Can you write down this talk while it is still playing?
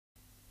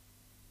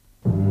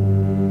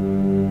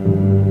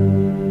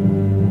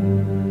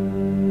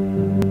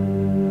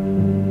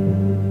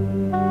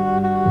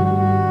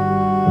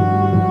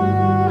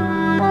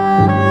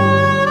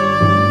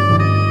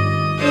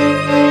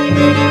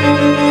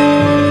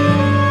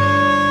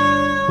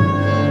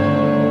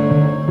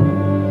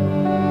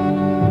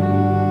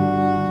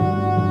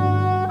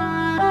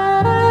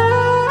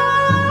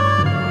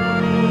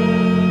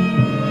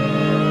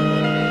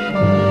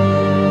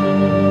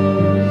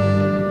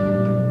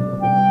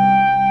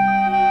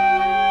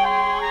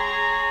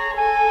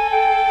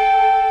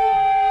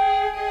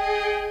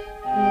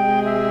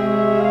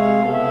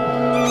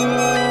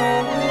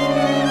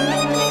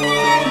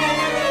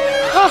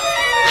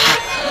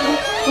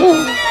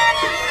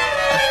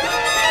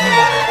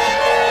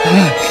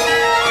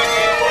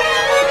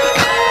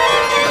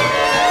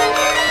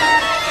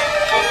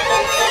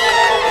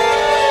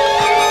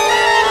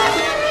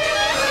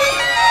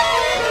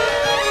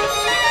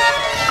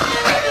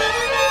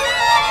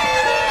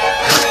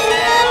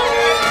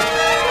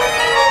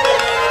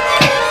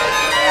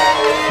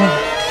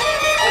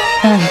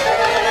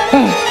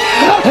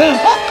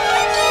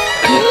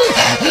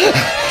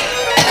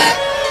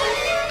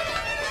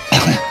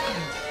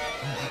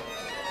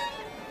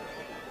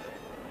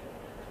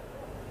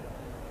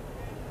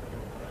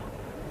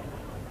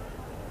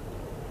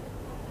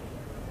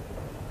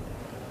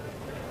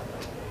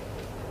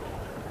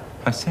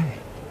I say,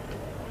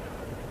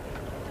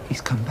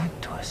 he's come back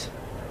to us.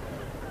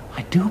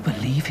 I do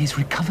believe he's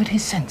recovered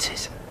his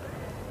senses.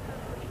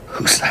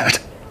 Who's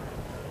that?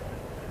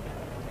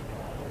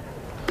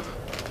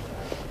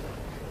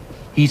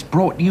 He's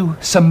brought you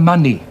some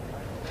money.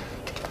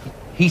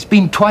 He's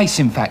been twice,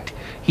 in fact.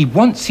 He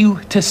wants you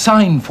to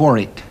sign for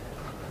it.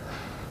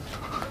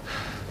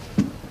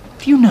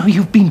 Do you know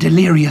you've been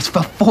delirious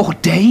for 4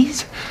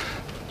 days?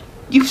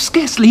 You've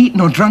scarcely eaten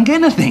or drunk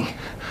anything.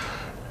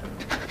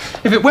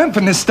 If it weren't for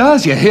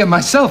Nastasia here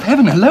myself,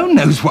 heaven alone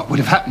knows what would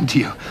have happened to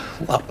you.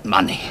 What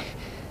money?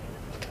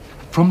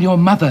 From your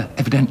mother,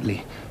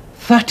 evidently.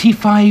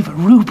 35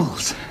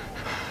 rubles.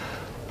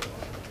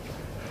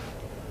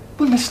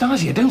 Well,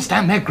 Nastasia, don't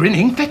stand there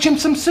grinning. Fetch him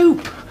some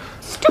soup.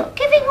 Stop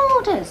giving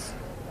orders.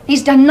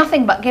 He's done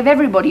nothing but give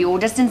everybody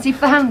orders since he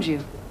found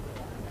you.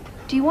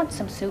 Do you want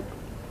some soup?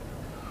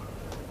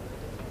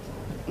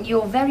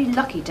 You're very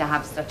lucky to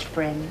have such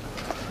friends.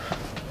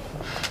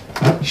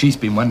 She's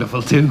been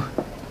wonderful, too.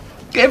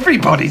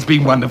 Everybody's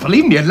been wonderful,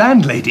 even your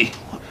landlady.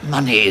 What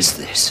money is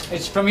this?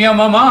 It's from your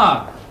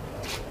mama.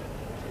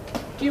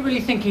 Do you really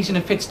think he's in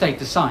a fit state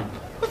to sign?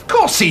 Of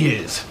course he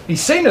is.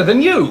 He's saner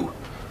than you.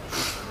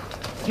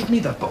 Give me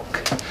the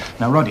book.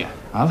 Now, Rodia,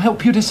 I'll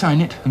help you to sign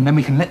it, and then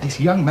we can let this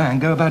young man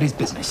go about his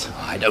business.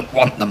 I don't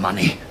want the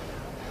money.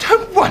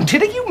 Don't want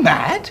it? Are you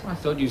mad? I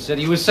thought you said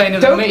he was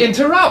saner than me. Don't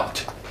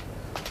interrupt.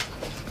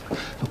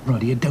 Look,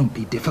 Rodia, don't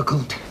be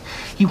difficult.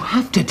 You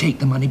have to take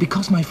the money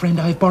because, my friend,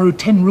 I've borrowed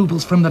 10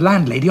 rubles from the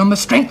landlady on the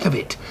strength of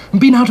it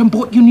and been out and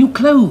bought you new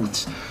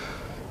clothes.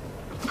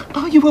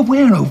 Are you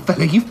aware, old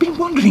fella, you've been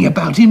wandering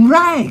about in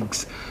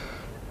rags?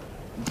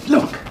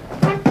 Look.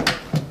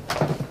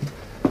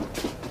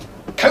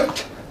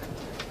 Coat,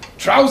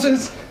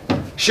 trousers,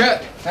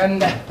 shirt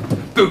and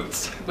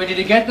boots. Where did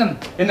he get them?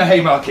 In the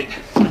Haymarket.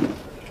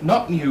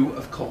 Not new,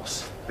 of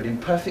course, but in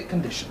perfect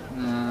condition.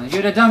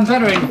 You'd have done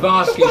better in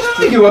Varsky What are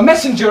Street. you, a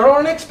messenger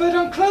or an expert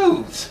on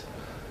clothes?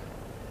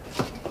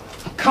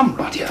 Come,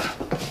 Rodia.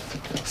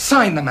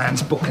 Sign the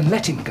man's book and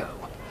let him go.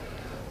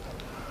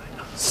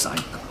 Sign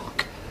the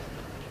book.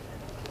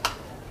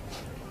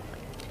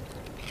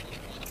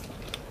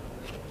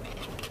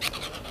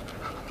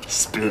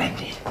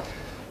 Splendid.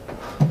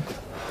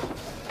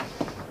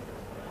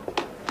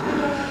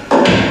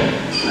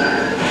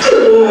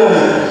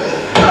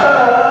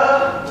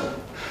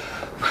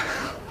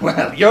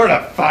 Well, you're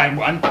a fine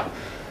one.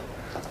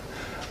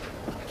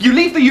 You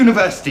leave the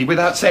university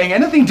without saying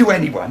anything to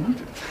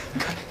anyone.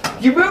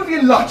 You move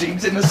your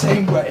lodgings in the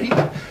same way.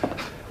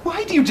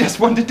 Why do you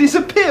just want to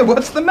disappear?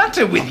 What's the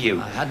matter with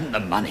you? I hadn't the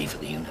money for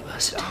the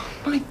university.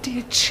 My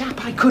dear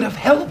chap, I could have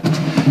helped.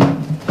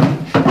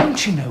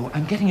 Don't you know,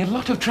 I'm getting a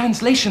lot of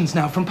translations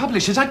now from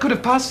publishers. I could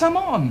have passed some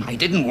on. I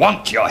didn't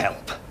want your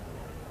help.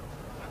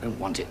 I don't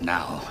want it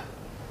now.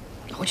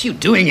 What are you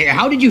doing here?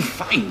 How did you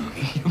find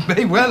me? You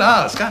may well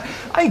ask.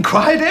 I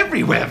inquired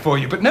everywhere for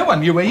you, but no one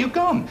knew where you'd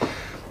gone.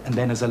 And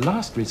then as a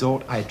last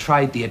resort, I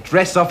tried the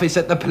address office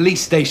at the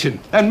police station.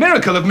 And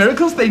miracle of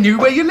miracles, they knew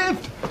where you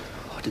lived.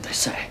 What did they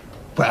say?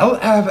 Well,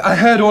 I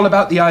heard all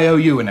about the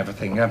IOU and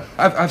everything.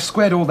 I've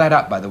squared all that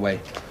up, by the way.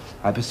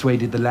 I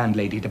persuaded the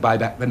landlady to buy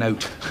back the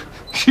note.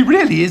 She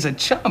really is a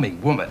charming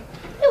woman.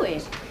 Who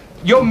is?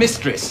 Your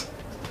mistress.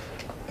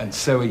 And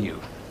so are you.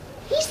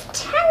 He's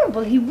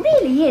terrible, he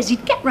really is.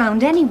 He'd get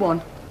round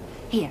anyone.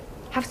 Here,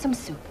 have some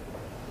soup.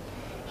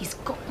 He's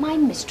got my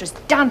mistress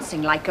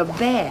dancing like a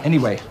bear.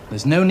 Anyway,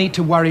 there's no need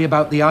to worry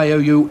about the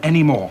IOU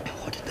anymore.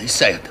 What did they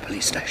say at the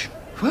police station?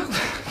 Well,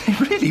 they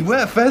really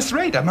were first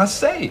rate, I must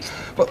say.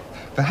 Well,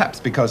 perhaps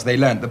because they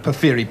learnt that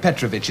Porfiry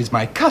Petrovich is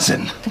my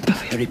cousin.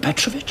 Porfiry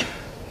Petrovich?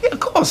 Yeah, of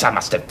course, I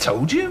must have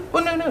told you.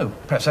 Well, no,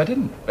 perhaps I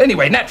didn't.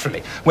 Anyway,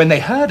 naturally, when they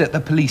heard at the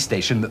police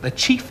station that the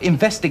chief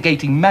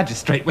investigating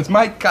magistrate was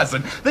my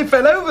cousin, they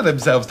fell over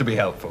themselves to be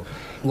helpful.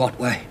 What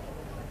way?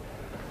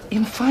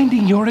 In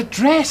finding your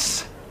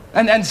address.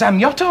 And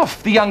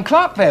Zamyotov, the young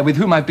clerk there, with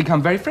whom I've become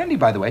very friendly,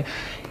 by the way.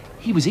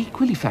 He was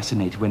equally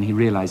fascinated when he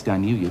realized I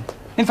knew you.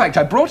 In fact,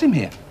 I brought him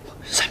here.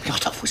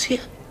 Zamyotov was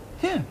here?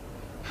 Yeah.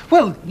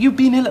 Well, you've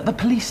been ill at the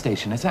police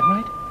station, is that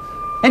right?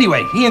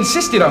 Anyway, he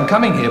insisted on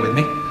coming here with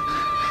me.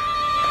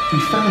 We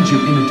found you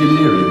in a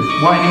delirium,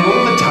 whining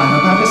all the time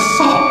about a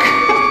sock.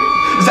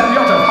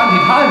 Zamyotov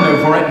hunted high and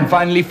low for it and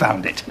finally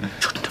found it.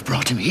 Shouldn't have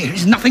brought him here.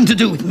 It's nothing to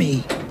do with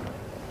me.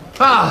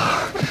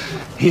 Ah,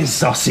 here's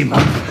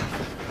Zosimov.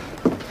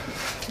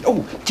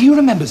 Oh, do you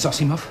remember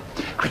Zosimov?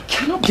 I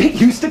cannot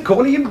get used to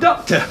calling him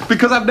Doctor,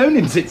 because I've known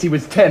him since he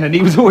was 10 and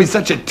he was always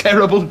such a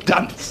terrible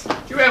dunce. Do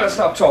you ever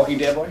stop talking,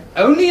 dear boy?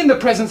 Only in the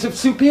presence of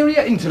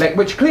superior intellect,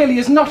 which clearly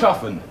is not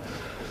often.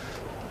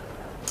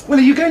 Well,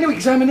 are you going to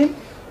examine him?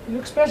 He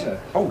looks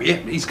better. Oh, yeah,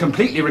 he's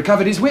completely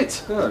recovered his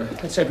wits. Good.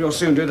 Let's hope you'll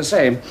soon do the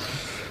same.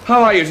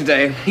 How are you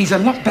today? He's a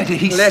lot better.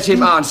 Let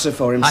him answer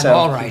for himself. I'm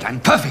all right.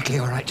 I'm perfectly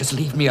all right. Just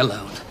leave me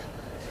alone.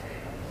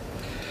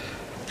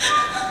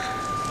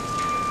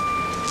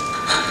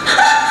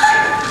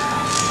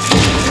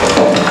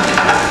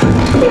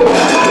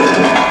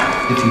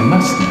 If you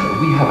must know,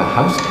 we have a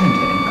house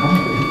painter in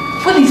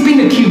Conway. Well, he's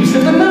been accused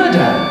of the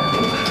murder.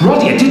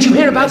 Rodia, did you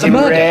hear about the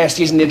murder? Rest,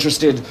 he isn't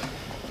interested.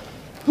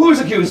 Who's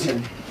accused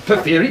him?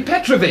 Porfiry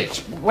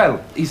Petrovich.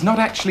 Well, he's not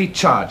actually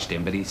charged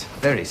him, but he's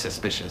very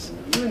suspicious.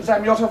 You and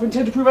Zamyotov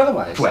intend to prove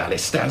otherwise. Well, it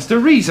stands to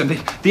reason.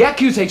 The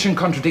accusation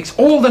contradicts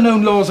all the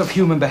known laws of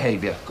human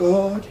behaviour.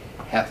 Good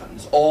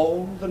heavens,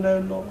 all the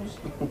known laws?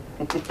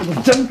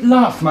 Don't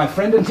laugh, my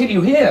friend, until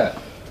you hear.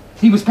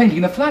 He was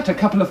painting the flat a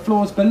couple of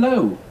floors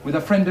below with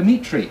a friend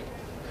Dmitri.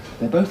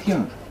 They're both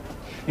young.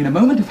 In a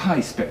moment of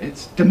high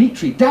spirits,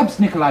 Dmitri dabs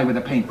Nikolai with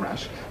a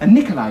paintbrush, and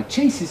Nikolai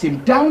chases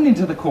him down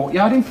into the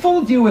courtyard in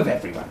full view of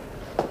everyone.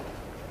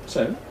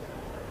 So?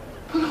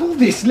 Well, all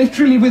this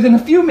literally within a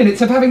few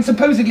minutes of having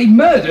supposedly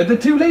murdered the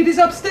two ladies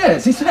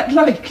upstairs. Is that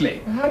likely?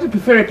 How did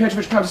Porfiry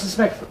Petrovich come to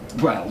suspect them?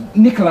 Well,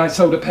 Nikolai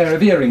sold a pair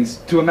of earrings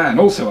to a man,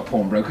 also a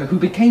pawnbroker, who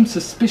became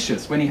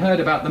suspicious when he heard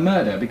about the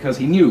murder because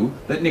he knew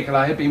that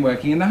Nikolai had been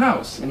working in the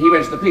house. And he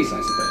went to the police,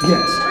 I suppose?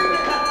 Yes.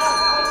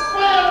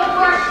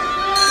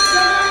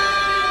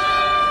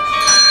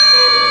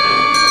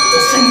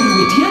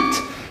 You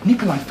idiot!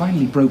 Nikolai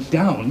finally broke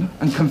down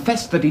and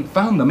confessed that he'd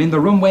found them in the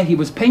room where he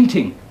was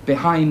painting,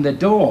 behind the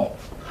door.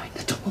 Behind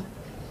the door?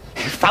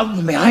 He found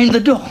them behind the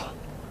door?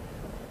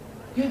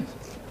 Yes.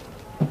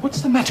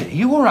 What's the matter? Are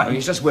you all right? Oh,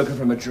 he's just woken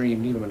from a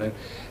dream. Leave him alone.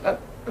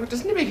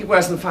 Doesn't it make it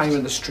worse than finding him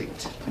in the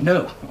street?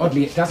 No,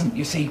 oddly it doesn't.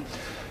 You see,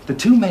 the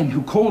two men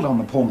who called on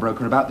the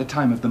pawnbroker about the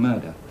time of the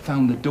murder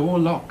found the door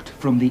locked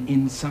from the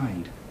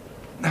inside.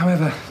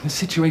 However, the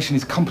situation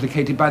is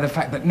complicated by the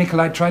fact that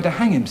Nikolai tried to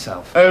hang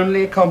himself.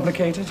 Only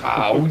complicated?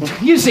 Oh,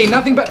 you see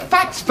nothing but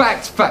facts,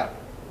 facts, facts.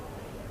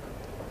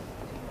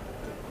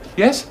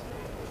 Yes?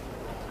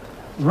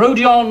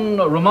 Rodion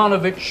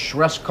Romanovich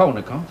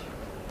Raskolnikov.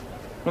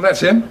 Well,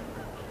 that's him.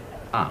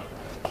 Ah.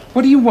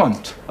 What do you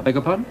want? I beg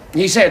your pardon?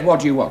 He said,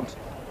 what do you want?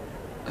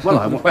 Well,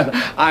 I want... Well,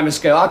 I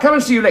must go. I'll come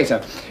and see you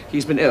later.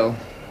 He's been ill.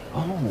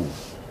 Oh.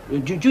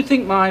 Do you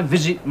think my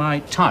visit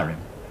might tire him?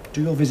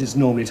 Do your visits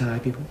normally tire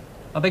people?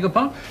 I beg your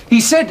pardon? He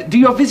said, do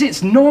your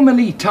visits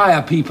normally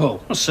tire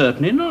people? Well,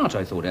 certainly not.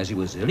 I thought as he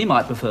was ill, he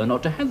might prefer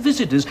not to have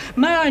visitors.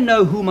 May I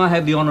know whom I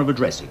have the honour of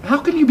addressing? How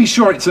can you be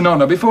sure it's an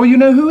honour before you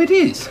know who it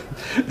is?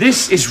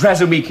 This is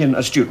Razumikin,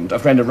 a student, a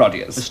friend of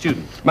Rodia's. A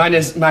student? My name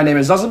is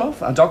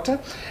Zozimov, a doctor.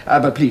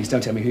 But please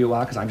don't tell me who you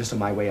are, because I'm just on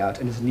my way out,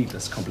 and it's a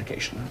needless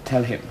complication.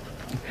 Tell him.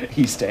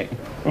 He's staying.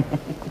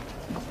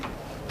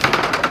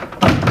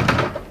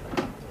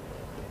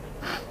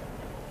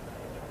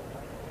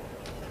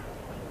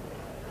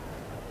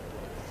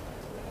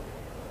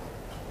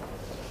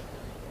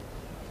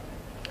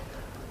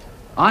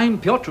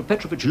 I'm Pyotr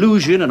Petrovich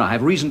Luzhin, and I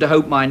have reason to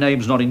hope my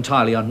name's not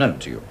entirely unknown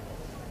to you.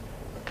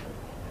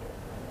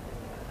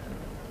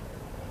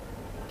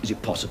 Is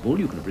it possible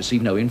you can have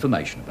received no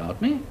information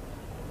about me?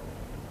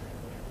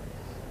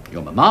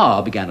 Your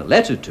mamma began a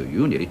letter to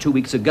you nearly 2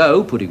 weeks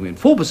ago, putting you in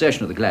full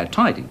possession of the glad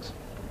tidings.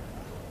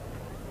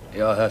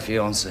 You're her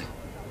fiancé.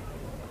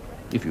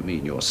 If you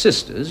mean your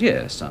sisters,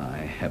 yes, I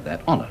have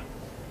that honour.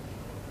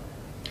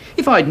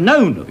 If I'd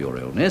known of your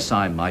illness,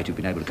 I might have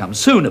been able to come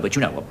sooner, but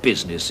you know what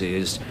business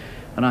is,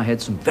 and I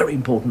had some very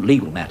important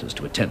legal matters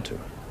to attend to.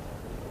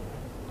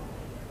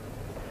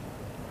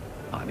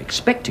 I'm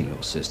expecting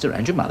your sister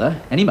and your mother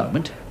any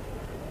moment.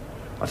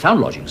 I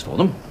found lodgings for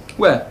them.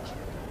 Where?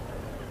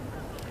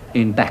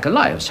 In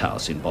Bakalaev's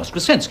house in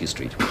Voskresensky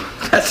Street.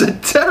 That's a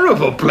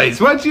terrible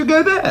place. Why'd you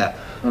go there?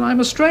 Well,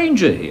 I'm a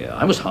stranger here.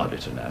 I was hardly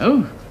to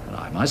know. And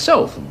I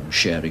myself am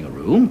sharing a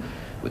room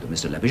with a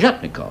Mr.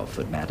 Lebezhatnikov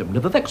at Madame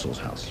Lipovexel's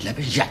house.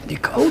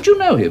 Lebezhatnikov? Oh, do you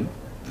know him?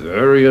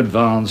 Very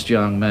advanced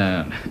young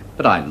man.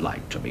 But I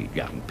like to meet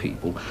young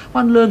people.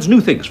 One learns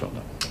new things from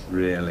them.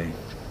 Really?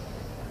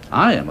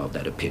 I am of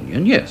that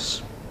opinion,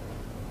 yes.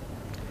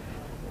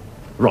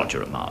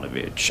 Roger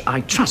Romanovich,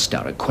 I trust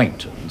our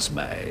acquaintance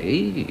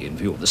may, in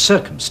view of the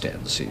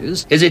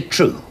circumstances... Is it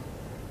true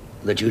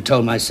that you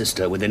told my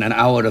sister within an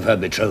hour of her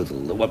betrothal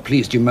that what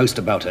pleased you most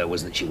about her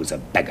was that she was a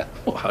beggar?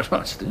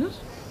 What's this?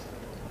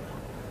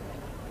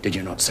 Did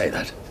you not say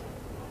that?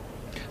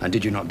 And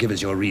did you not give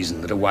as your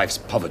reason that a wife's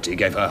poverty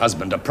gave her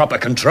husband a proper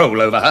control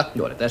over her?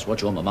 Well, if that's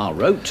what your mamma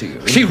wrote to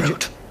you... She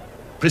wrote,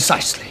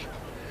 precisely,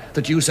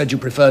 that you said you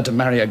preferred to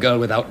marry a girl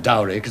without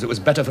dowry because it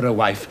was better for a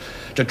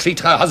wife to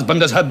treat her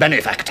husband as her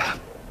benefactor.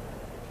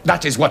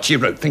 That is what she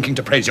wrote, thinking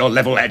to praise your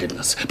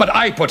level-headedness. But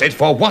I put it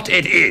for what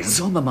it is.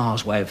 Your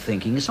mamma's way of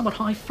thinking is somewhat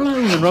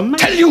high-flown and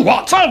romantic. Tell you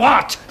what! For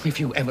what? If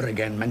you ever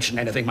again mention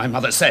anything my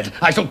mother said,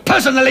 I shall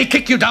personally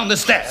kick you down the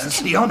stairs.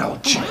 The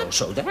honour, Oh,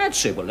 so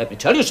that's it. Well, let me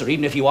tell you, sir,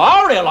 even if you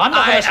are ill, I'm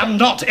not I am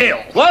not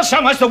ill. Well,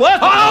 so much the work.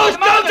 Oh,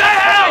 go to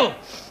hell!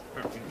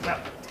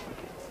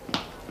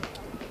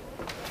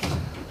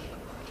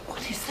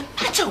 What is the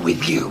matter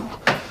with you?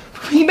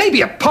 He may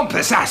be a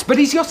pompous ass, but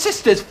he's your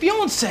sister's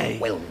fiancé.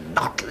 Will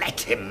not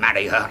let him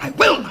marry her. I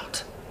will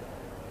not.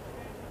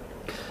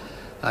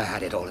 I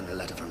had it all in a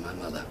letter from my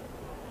mother.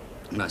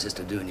 My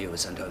sister Dunia was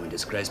sent home in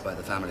disgrace by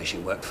the family she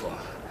worked for.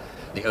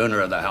 The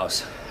owner of the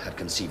house had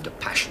conceived a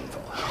passion for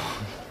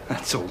her.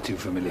 That's all too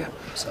familiar.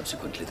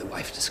 Subsequently, the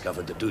wife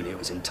discovered that Dunia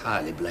was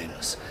entirely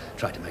blameless,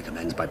 tried to make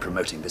amends by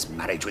promoting this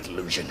marriage with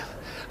illusion.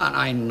 And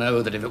I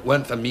know that if it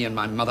weren't for me and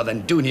my mother,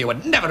 then Dunia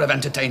would never have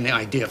entertained the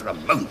idea for a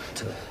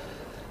moment.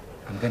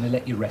 I'm going to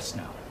let you rest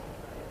now.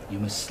 You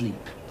must sleep.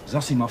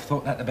 Zosimov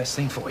thought that the best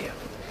thing for you.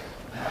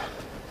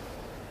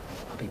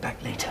 I'll be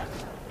back later.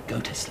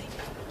 Go to sleep.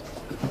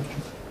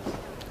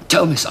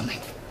 Tell me something.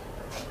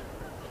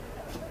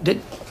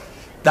 Did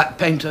that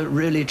painter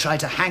really try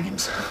to hang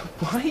himself?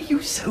 Why are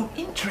you so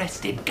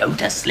interested? Go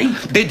to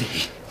sleep. Did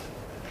he?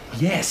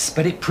 Yes,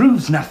 but it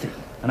proves nothing.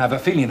 And I've a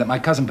feeling that my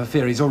cousin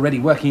Porfiry's already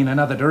working in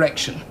another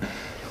direction.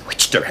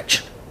 Which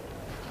direction?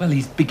 Well,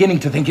 he's beginning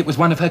to think it was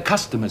one of her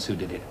customers who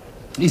did it.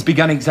 He's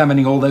begun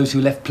examining all those who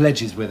left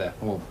pledges with her,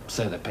 or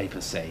so the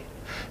papers say.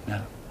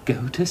 Now,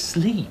 go to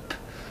sleep.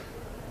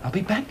 I'll be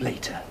back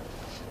later.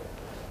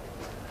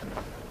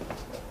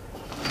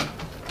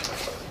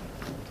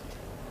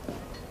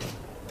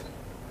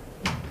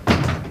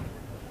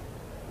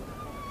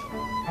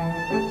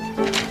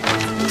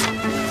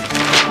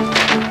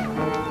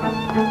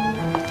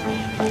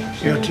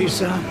 Your tea,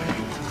 sir.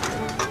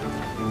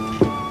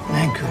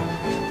 Thank you.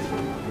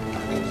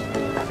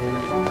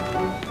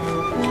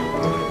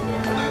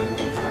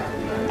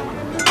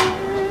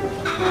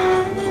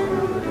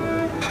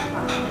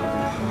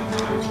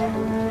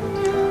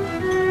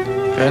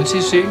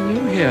 Fancy seeing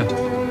you here.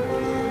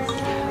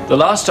 The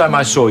last time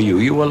I saw you,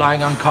 you were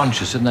lying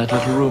unconscious in that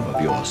little room of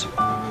yours.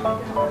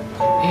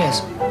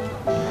 Yes.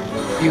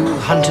 You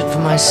hunted for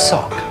my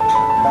sock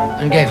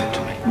and gave it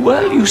to me.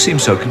 Well, you seem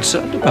so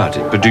concerned about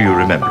it, but do you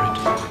remember it?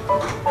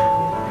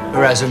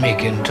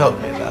 Razumikin told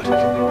me about it.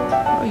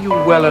 Are you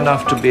well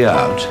enough to be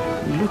out?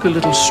 You look a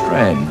little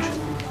strange.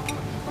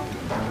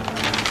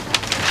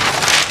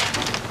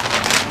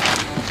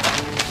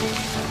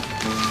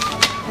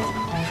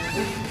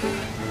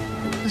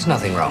 There's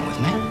nothing wrong with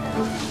me.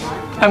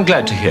 I'm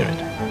glad to hear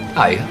it.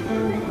 Are you?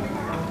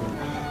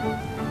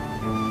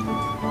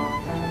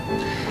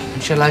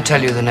 And shall I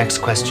tell you the next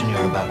question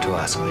you're about to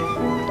ask me?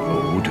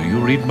 Oh, do you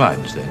read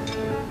minds, then?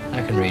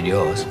 I can read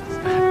yours.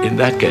 In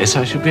that case,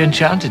 I should be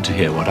enchanted to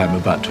hear what I'm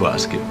about to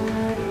ask you.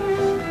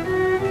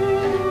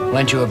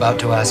 Weren't you about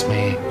to ask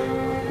me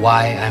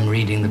why I'm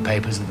reading the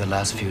papers of the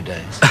last few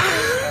days?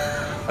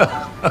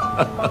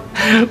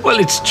 Well,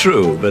 it's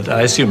true, but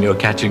I assume you're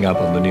catching up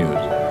on the news.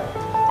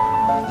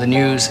 The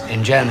news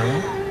in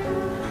general,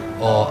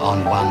 or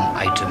on one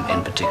item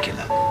in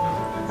particular?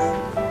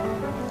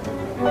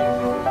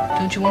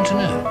 Don't you want to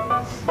know?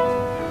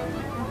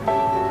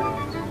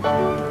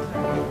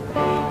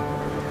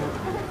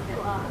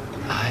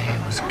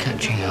 I was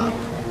catching up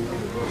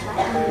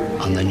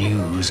on the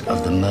news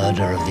of the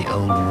murder of the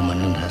old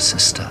woman and her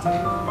sister.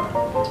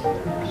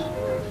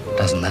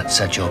 Doesn't that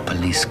set your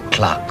police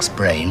clerk's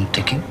brain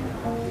ticking?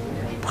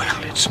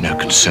 Well, it's no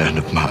concern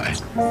of mine.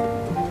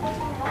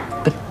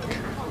 But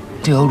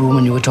the old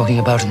woman you were talking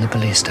about in the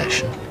police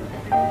station,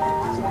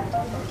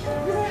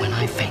 when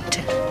I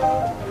fainted,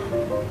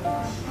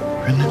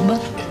 remember?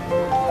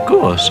 Of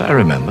course, I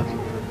remember.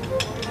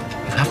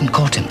 You haven't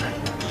caught him then?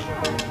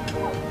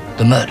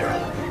 The murderer?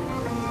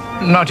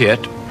 Not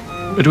yet,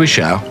 but we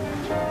shall.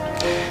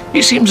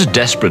 He seems a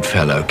desperate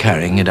fellow,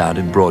 carrying it out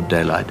in broad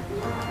daylight.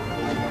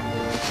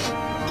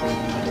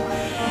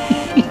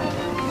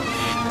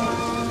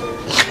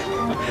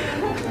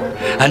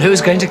 And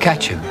who's going to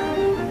catch him?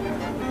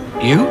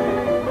 You?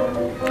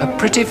 A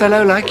pretty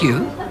fellow like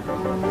you?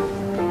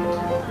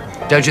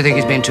 Don't you think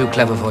he's been too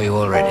clever for you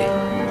already?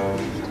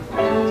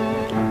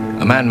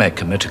 A man may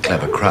commit a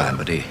clever crime,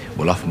 but he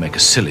will often make a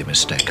silly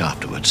mistake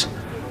afterwards.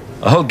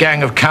 A whole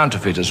gang of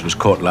counterfeiters was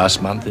caught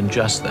last month in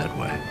just that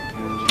way.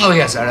 Oh,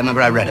 yes, I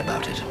remember I read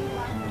about it.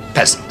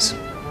 Peasants.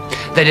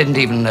 They didn't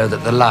even know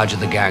that the larger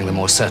the gang, the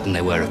more certain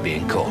they were of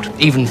being caught.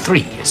 Even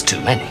 3 is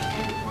too many.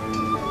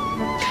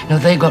 No,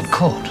 they got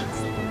caught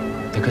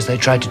because they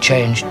tried to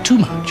change too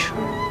much,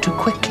 too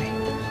quickly.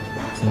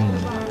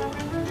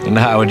 And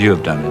how would you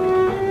have done it?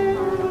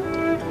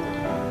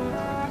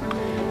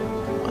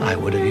 I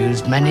would have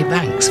used many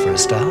banks for a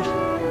start.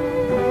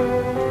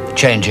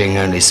 Changing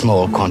only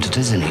small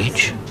quantities in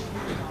each.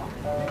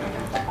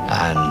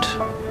 And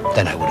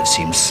then I would have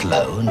seemed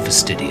slow and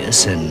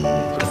fastidious in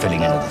the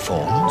filling in of the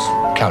forms,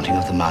 counting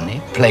of the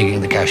money, plaguing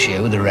the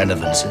cashier with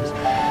irrelevances,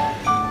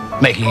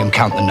 making him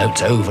count the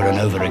notes over and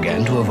over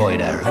again to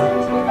avoid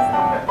error.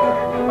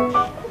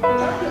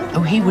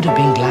 he would have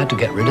been glad to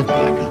get rid of me,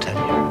 I can tell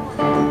you.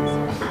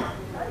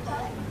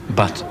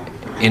 But,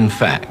 in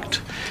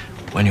fact,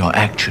 when you're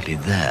actually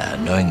there,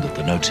 knowing that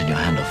the notes in your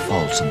hand are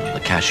false and that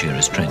the cashier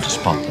is trained to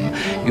spot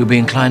them, you'd be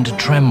inclined to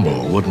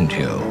tremble, wouldn't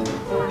you?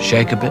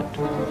 Shake a bit?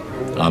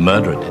 Our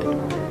murderer did.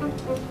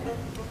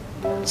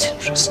 It's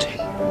interesting.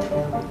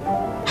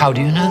 How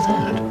do you know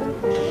that?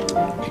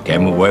 He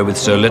came away with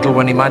so little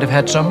when he might have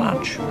had so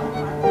much.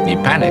 He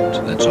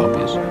panicked, that's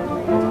obvious.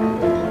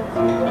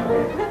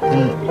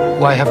 Then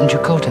why haven't you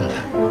caught him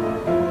then?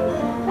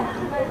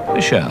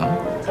 We shall.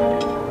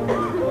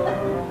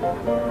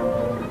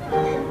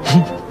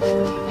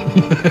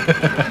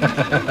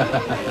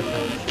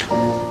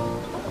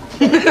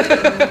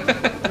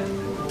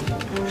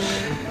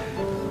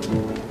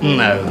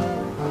 No.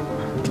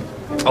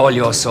 All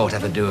your sort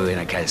ever do in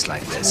a case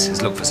like this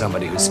is look for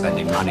somebody who's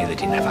spending money that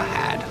he never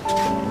had.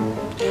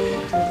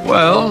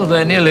 Well,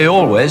 they nearly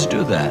always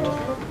do that.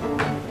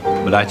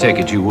 But I take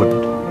it you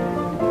wouldn't.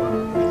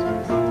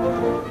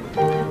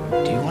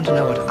 Do you want to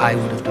know what I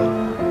would have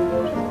done?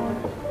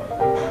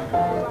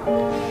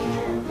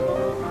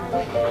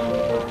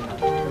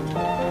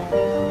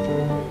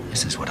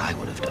 This is what I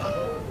would have done.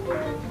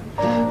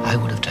 I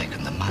would have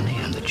taken the money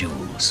and the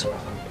jewels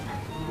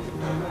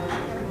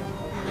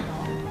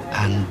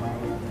and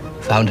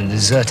found a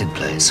deserted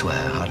place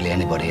where hardly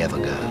anybody ever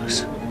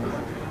goes.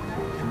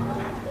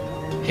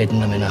 Hidden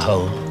them in a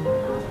hole,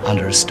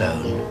 under a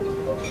stone.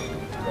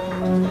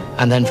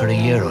 And then for a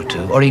year or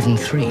two, or even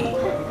 3,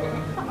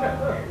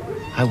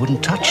 I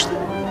wouldn't touch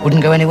them,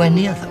 wouldn't go anywhere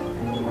near them.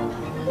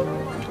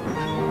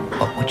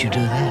 What would you do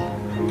then?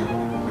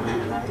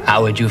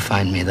 How would you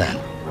find me then?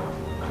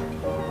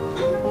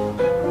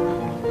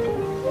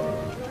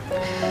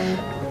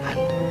 And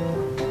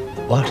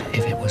what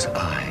if it was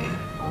I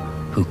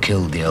who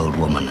killed the old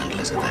woman and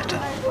Lizaveta?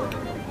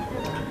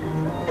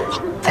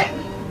 What then?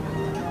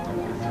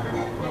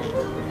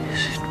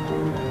 Is it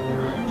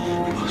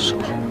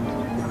possible?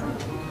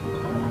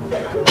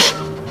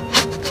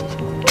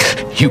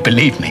 You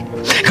believe me?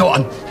 Go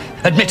on.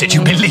 Admit it,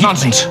 you believe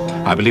Nonsense. me.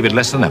 I believe it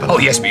less than ever. Oh,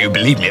 yes, but you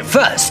believe me at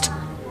first.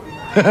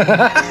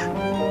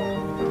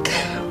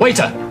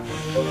 Waiter!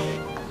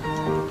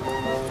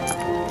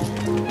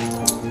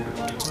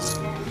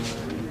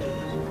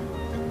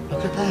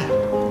 Look at that.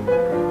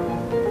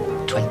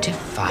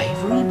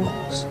 25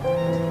 rubles.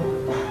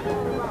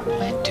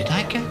 Where did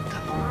I get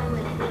them?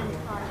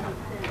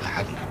 I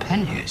haven't a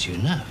penny, as you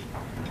know.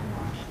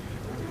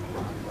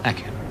 Thank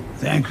you.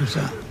 Thank you,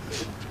 sir.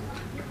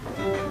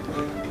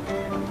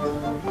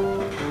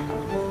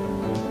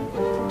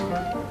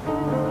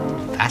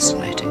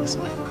 Fascinating,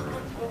 isn't it?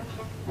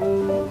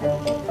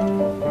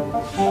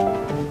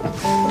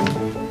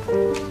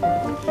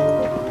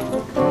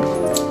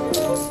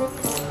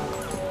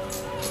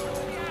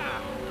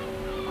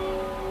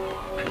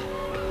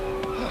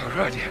 Oh,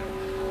 Roger.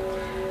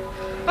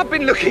 I've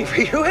been looking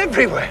for you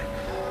everywhere.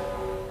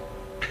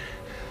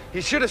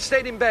 You should have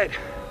stayed in bed.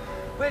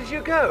 Where did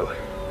you go?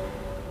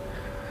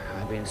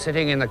 I've been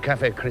sitting in the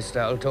Café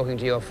Cristal talking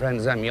to your friend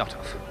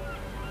Zamyotov.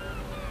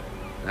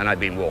 Then I've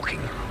been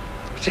walking.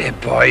 Dear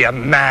boy, you're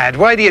mad.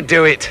 Why do you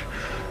do it?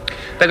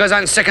 Because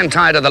I'm sick and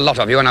tired of the lot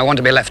of you and I want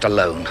to be left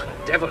alone.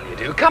 Devil you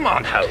do. Come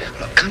on home.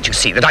 Look, can't you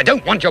see that I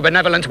don't want your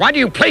benevolence? Why do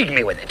you plague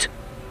me with it?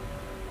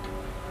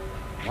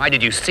 Why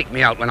did you seek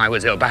me out when I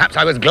was ill? Perhaps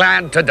I was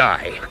glad to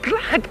die.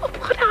 Glad?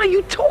 What are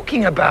you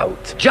talking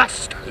about?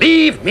 Just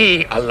leave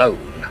me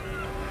alone.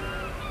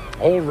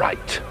 All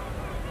right.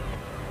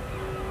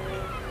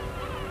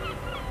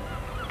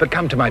 But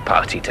come to my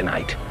party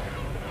tonight.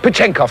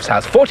 Pachenkov's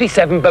house,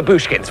 47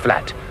 Babushkin's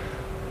flat.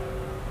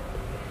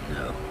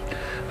 No,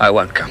 I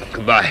won't come.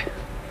 Goodbye.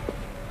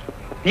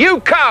 You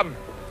come!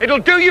 It'll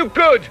do you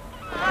good!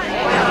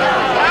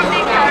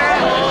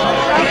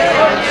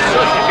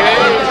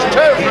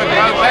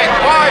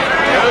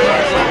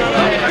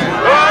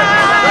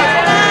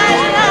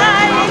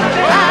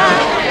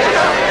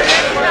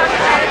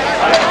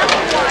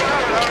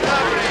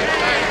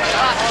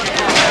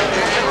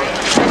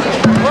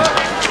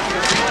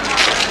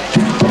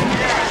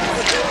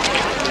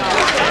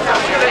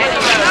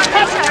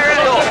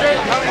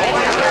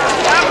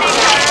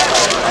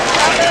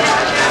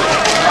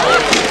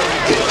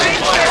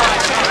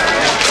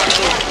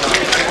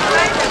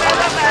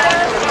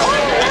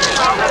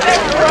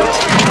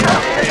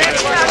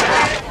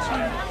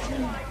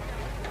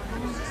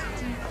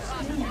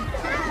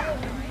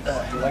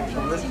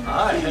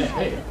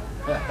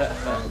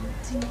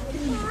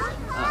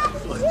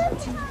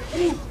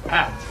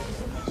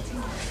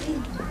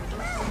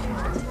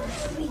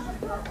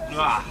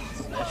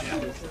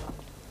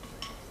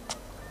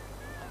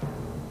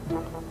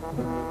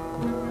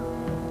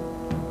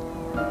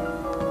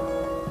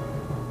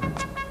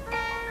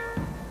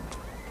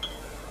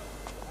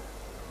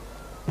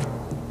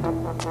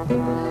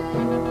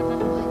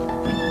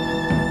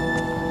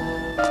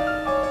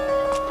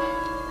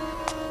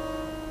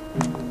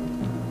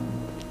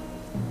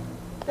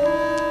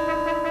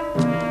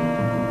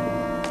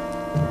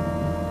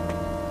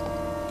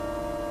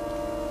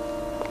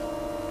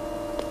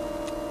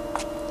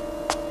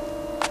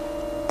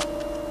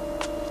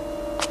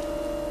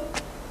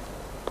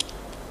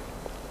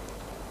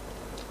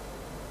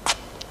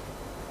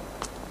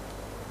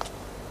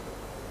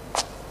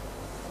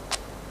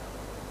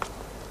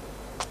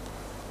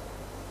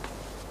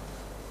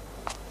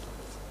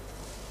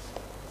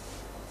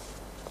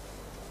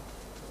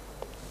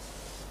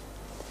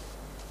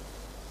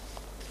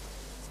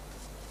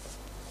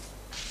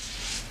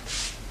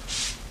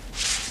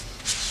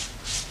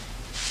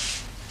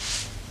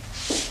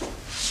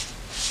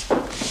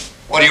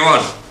 What do you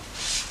want?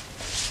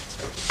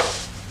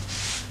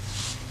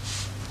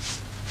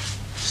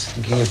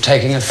 Thinking of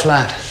taking a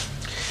flat.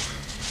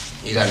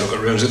 You don't look at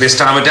rooms at this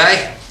time of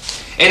day.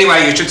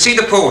 Anyway, you should see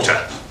the porter.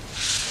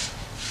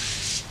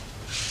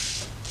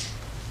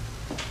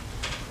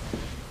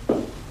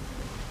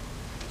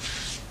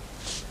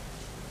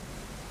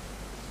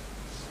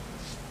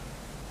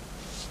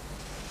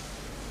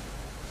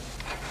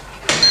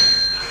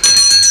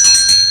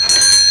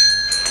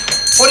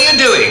 What are you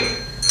doing?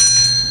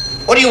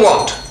 What do you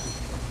want?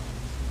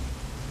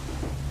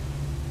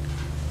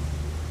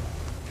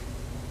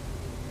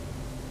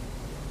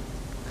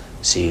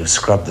 See, you've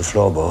scrubbed the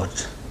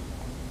floorboards.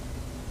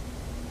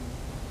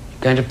 You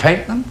going to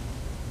paint them?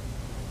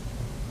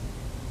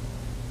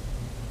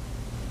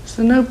 Is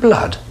there no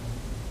blood?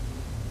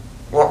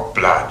 What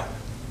blood?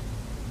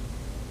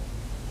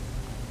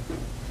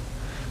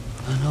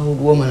 An old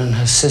woman and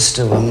her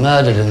sister were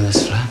murdered in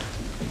this flat.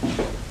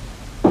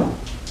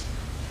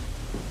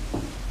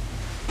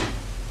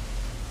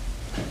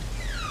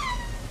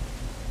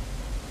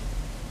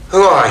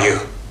 Who are you?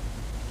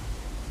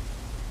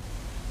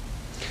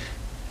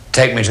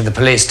 Take me to the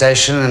police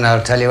station and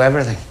I'll tell you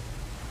everything.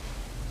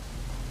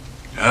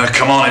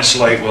 Come on, it's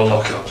late. We'll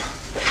lock up.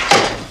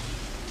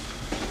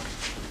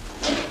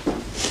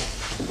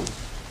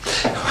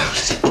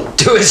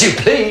 Do as you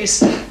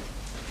please.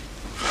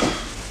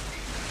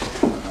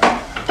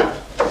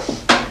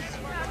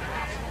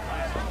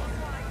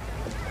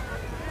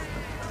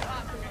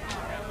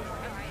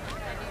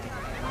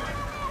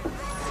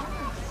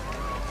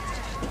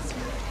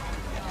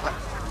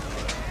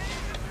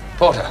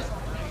 Porter,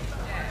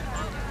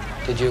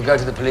 did you go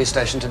to the police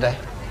station today?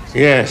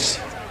 Yes.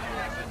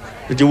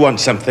 Did you want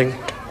something?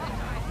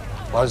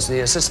 Was the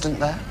assistant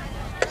there?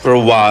 For a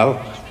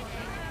while.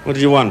 What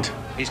did you want?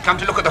 He's come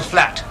to look at the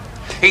flat.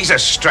 He's a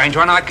strange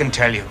one, I can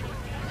tell you.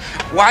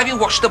 Why have you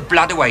washed the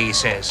blood away, he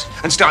says,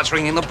 and starts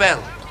ringing the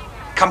bell.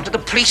 Come to the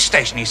police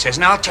station, he says,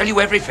 and I'll tell you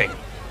everything.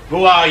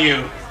 Who are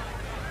you?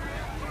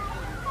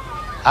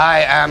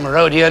 I am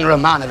Rodion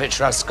Romanovich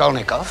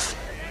Raskolnikov,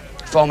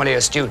 formerly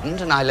a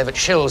student, and I live at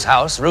Schill's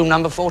house, room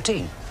number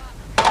 14.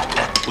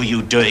 What were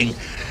you doing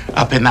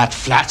up in that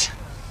flat?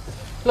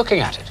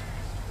 Looking at it.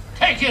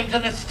 Take him to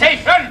the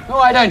station!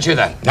 Why don't you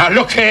then? Now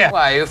look here!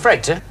 Why, are you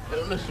afraid to?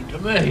 Listen to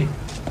me.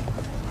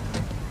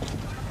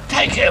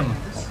 Take him!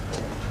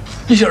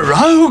 He's a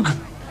rogue!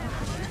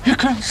 You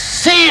can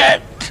see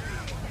it!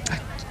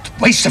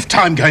 Waste of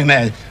time going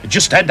there. You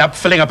just end up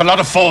filling up a lot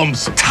of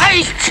forms.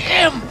 Take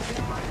him!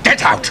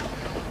 Get out!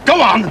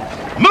 Go on!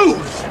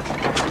 Move!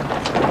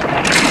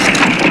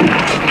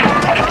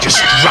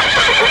 Just run!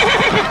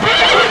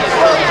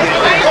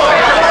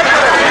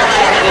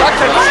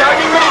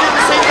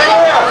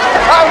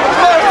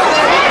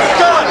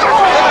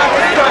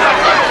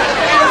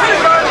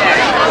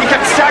 He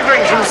kept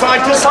staggering from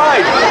side to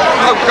side.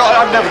 Oh, God,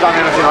 I've never done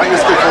anything like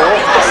this before.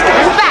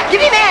 Move back!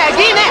 Give him air!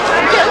 Give him air!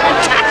 Don't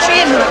touch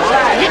him!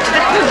 Get to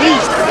the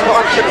police! Well,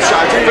 I kept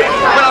shouting, but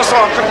when I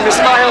saw I couldn't miss,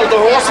 I held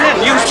the horse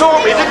in. You saw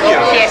me, didn't you?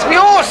 Yes, we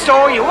all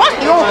saw you.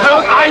 Wasn't your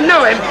fault. I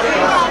know him.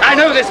 I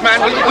know this man.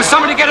 Will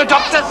somebody get a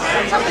doctor?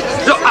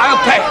 Look, I'll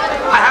pay.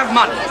 I have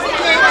money.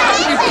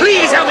 Will you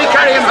please help me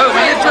carry him home?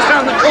 He lives just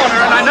round the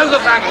corner and I know the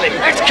family.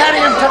 Let's carry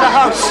him to the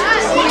house.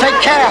 Take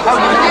care,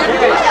 homie.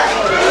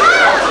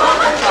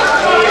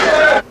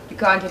 You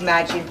can't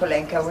imagine,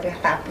 Polenka, what a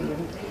happy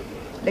and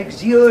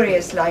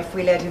luxurious life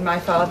we led in my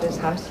father's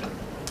house.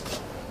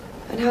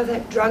 And how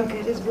that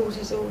drunkard has brought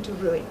us all to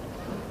ruin.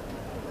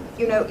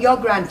 You know, your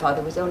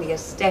grandfather was only a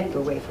step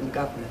away from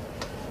governor.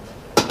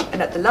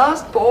 And at the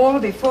last ball,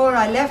 before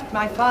I left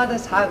my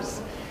father's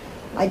house,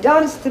 I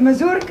danced the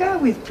mazurka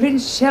with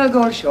Prince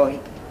Shelgorshoi.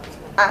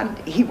 And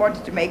he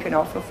wanted to make an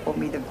offer for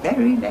me the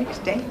very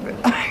next day, but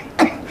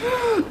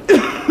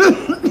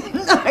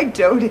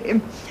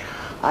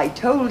I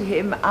told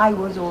him I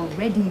was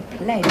already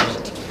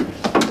pledged.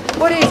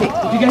 What is it?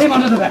 Did you get him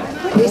under the bed?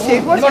 What is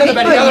it? What's under the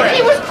bed, the other end.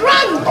 He was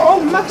drunk!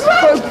 Oh,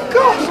 oh,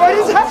 God, what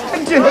has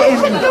happened to him?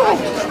 Oh,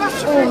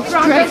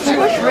 dreadful.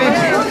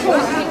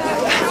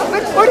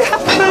 But what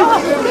happened?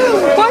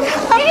 What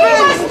happened? He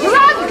was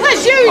drunk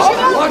as usual!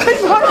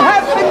 What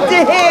happened to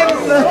him?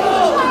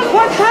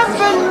 What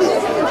happened?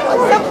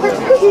 Someone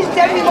please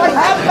tell me what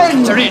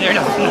happened. Serena,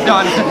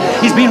 no,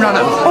 he's been run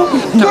over.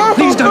 No,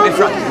 please don't be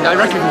frightened. I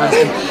recognize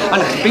him.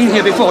 And I've been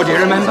here before, do you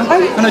remember?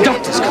 And a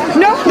doctor's come.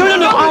 No,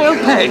 I'll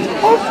pay.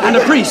 And a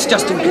priest,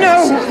 just in case.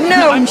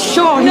 No, I'm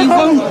sure he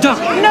won't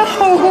die. No.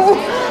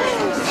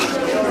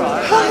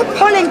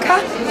 Polenka,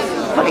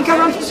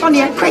 run for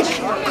Sonia. Quick.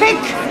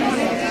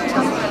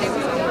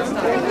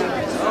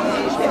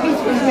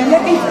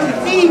 Let me through,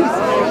 please.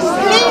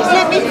 Please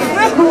let me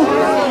through.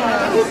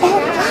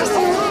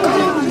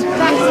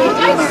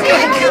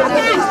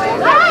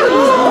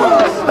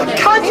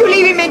 Can't you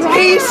leave him in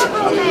peace?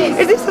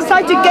 Is this a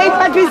sight to gape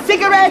at with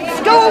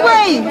cigarettes? Go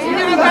away!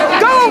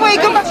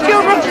 Go back to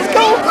your rooms!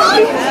 Go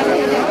away!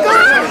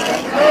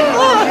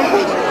 Oh,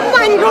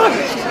 mein Gott!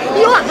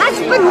 Your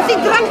husband's a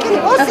drunken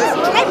horse's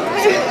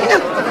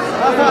temper!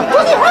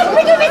 Does he want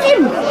me to with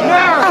him?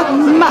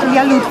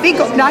 Amalia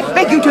Ludwigovna, I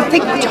beg you to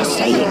think what you're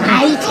saying.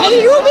 I tell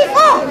you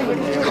before.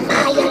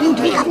 Amalia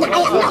Ludwigovna,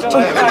 I am not.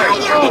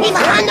 Amalia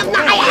Ivanovna,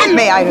 I am.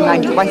 May I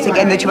remind you once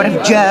again that you are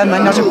of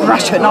German, not of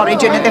Russian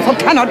origin, and therefore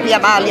cannot be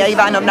Amalia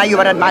Ivanovna. You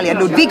are Amalia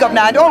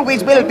Ludwigovna and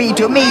always will be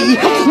to me.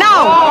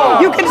 Now,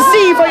 you can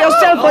see for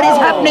yourself what is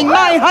happening.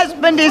 My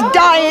husband is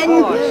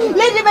dying.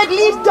 Let him at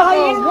least die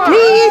in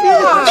peace.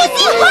 Does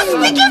he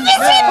hospital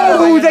visit?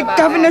 Oh, the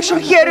governor shall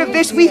hear of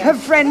this. We have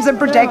friends and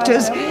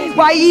protectors.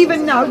 Why,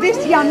 even now,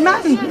 this young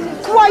man,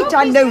 quite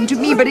unknown to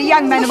me, but a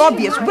young man of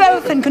obvious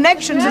wealth and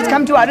connections, has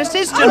come to our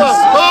assistance. Oh,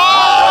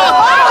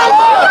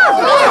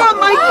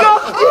 my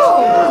God!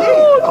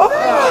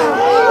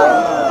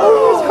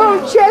 His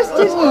whole chest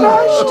is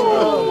crushed.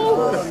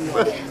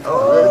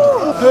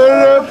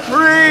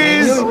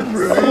 Freeze! Oh,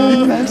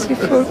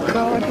 merciful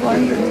God, why are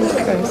you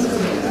cursing?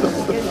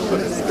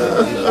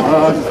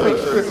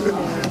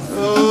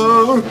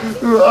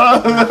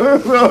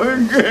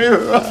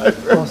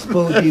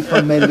 Господи,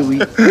 помилуй.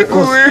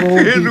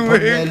 Господи,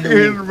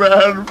 Wicked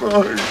man,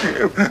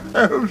 forgive.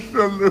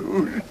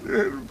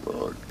 Absolution,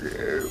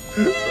 forgive.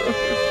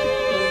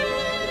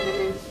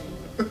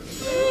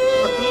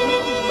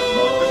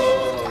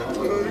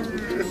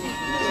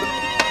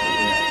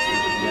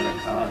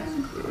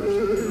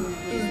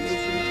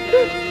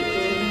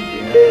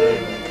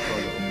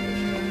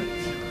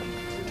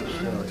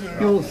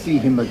 You'll see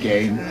him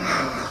again.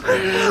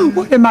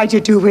 What am I to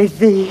do with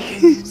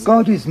these?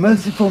 God is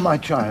merciful, my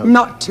child.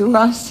 Not to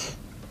us.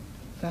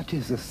 That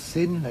is a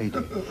sin, lady.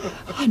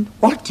 And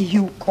what do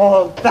you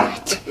call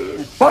that?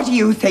 What do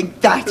you think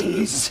that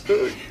is?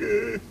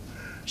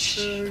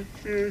 Shh.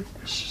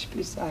 Shh,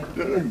 be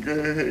silent.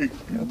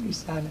 No, be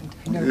silent.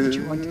 I know what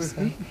you want to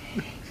say.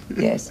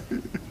 Yes.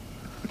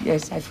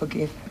 Yes, I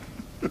forgive.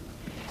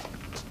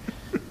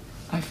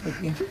 I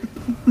forgive.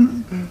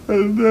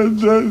 And then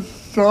the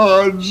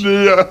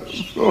Sonia.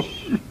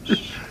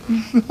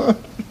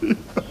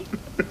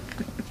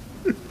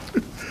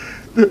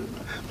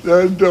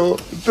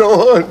 Don't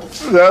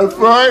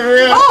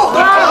fire.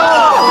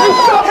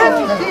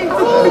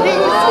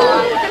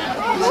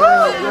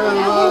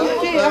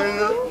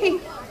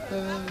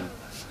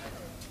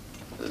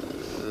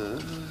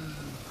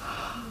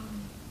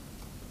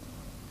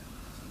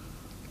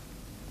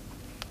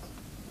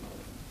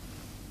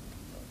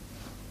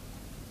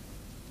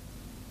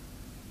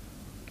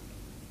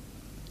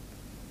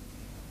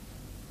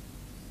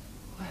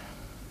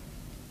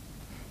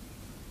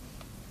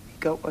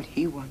 Got what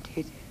he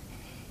wanted.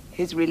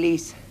 His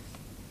release.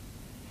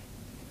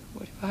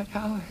 What about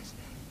ours?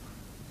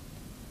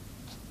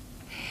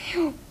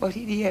 What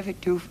did he ever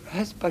do for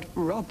us but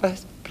rob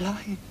us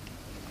blind?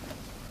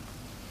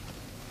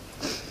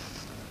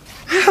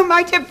 How am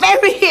I to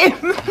bury him?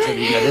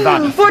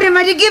 What am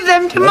I to give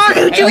them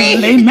tomorrow to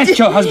eat? They met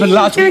your husband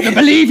last week. And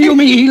believe you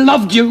me, he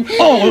loved you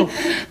all.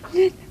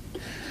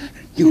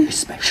 You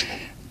especially.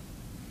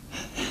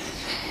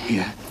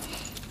 Here.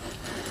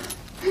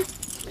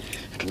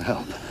 It'll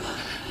help.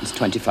 It's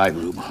 25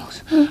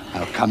 rubles.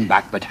 I'll come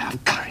back, but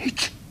have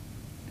courage.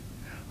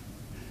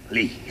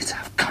 Please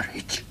have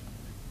courage.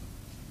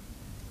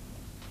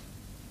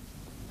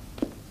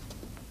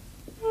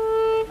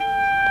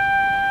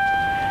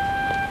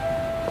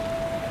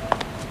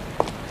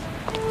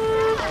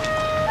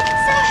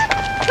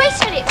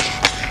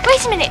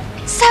 Wait a minute.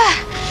 Sir,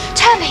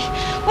 tell me,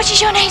 what is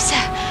your name, sir?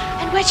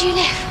 And where do you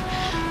live?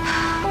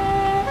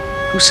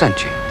 Who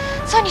sent you?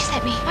 Sonia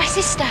sent me, my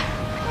sister.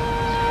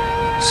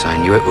 So I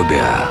knew it would be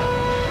her.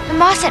 And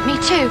Ma sent me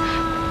too.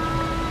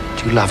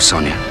 Do you love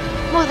Sonia?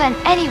 More than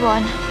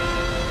anyone.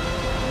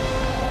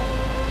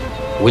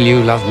 Will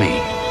you love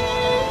me?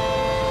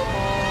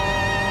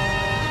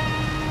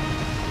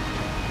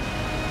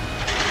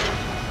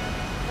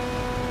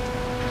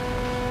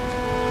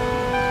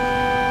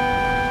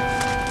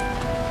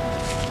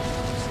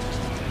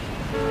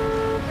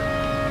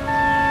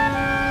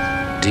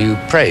 Do you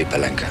pray,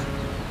 Pelenka?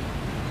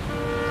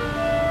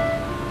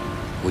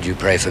 Would you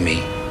pray for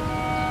me?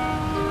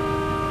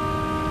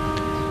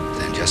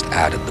 Then just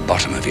add at the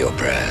bottom of your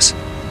prayers,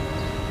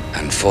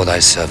 and for thy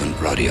servant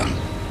Rodion.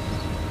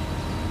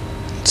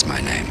 It's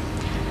my name.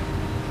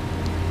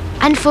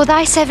 And for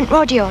thy servant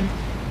Rodion.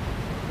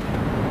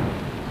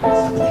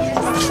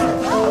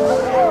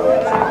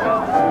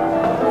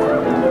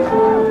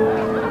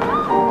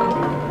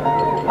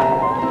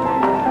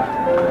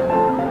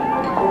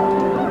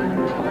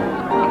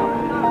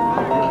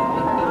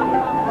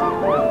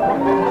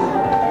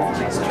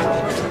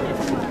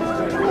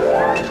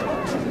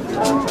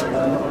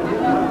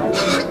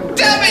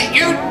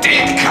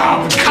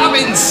 Come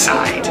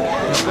inside.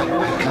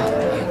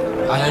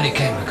 I only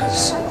came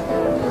because,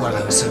 well,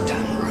 I was so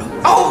damn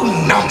rude. Oh,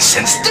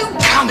 nonsense. Do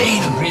come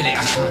in. Really,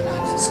 I can't.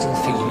 I still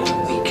feel a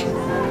little weak.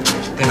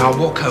 Then I'll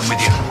walk home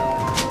with you.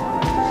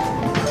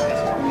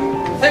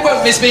 They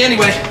won't miss me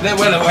anyway. They're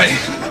well away.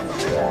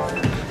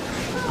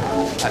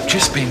 I've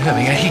just been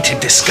having a heated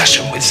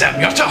discussion with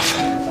Zamyotov.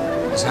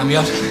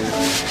 Zamyot?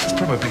 It's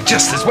probably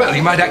just as well.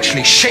 He might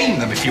actually shame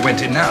them if you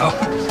went in now.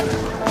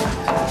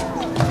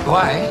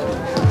 Why?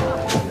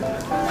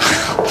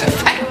 The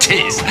fact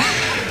is...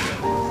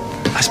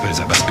 I suppose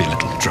I must be a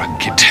little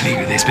drunk in telling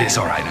you this, but it's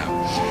all right now.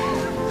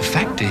 The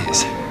fact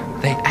is,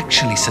 they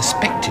actually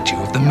suspected you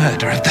of the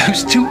murder of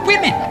those two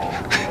women.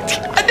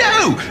 I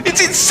know!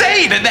 It's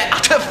insane, and they're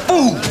utter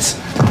fools!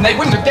 And they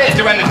wouldn't have dared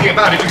do anything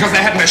about it because they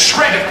hadn't a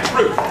shred of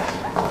proof.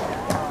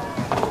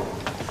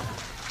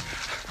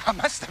 I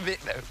must admit,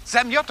 though,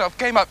 Zamyotov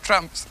came up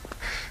trumps.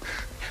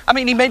 I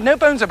mean, he made no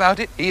bones about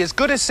it. He as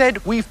good as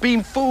said, we've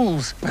been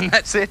fools, and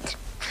that's it.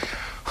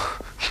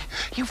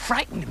 You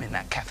frightened him in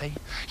that cafe.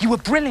 You were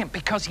brilliant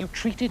because you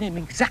treated him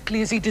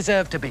exactly as he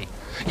deserved to be.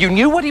 You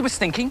knew what he was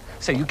thinking,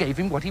 so you gave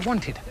him what he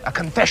wanted, a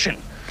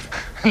confession.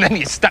 And then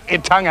you stuck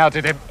your tongue out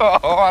at him. Oh,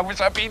 I wish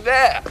I'd been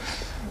there.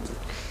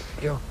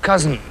 Your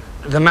cousin,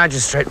 the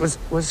magistrate,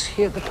 was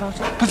he at the party?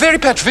 Porfiry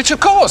Petrovich, of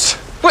course.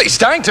 Well, he's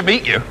dying to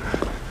meet you.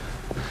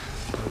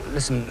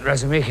 Listen,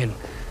 Razumihin,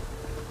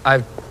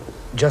 I've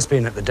just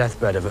been at the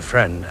deathbed of a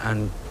friend,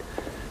 and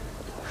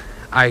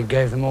I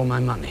gave them all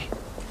my money.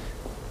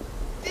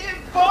 Dear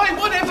boy,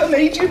 whatever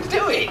made you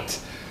do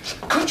it?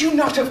 Could you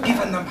not have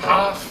given them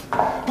half?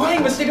 Why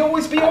must it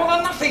always be all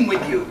or nothing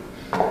with you?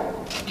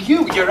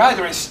 You're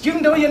either a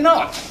student or you're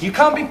not. You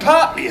can't be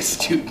partly a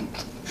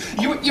student.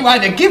 You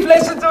either give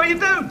lessons or you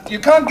don't. You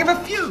can't give a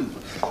few.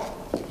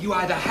 You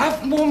either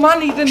have more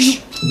money than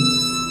you...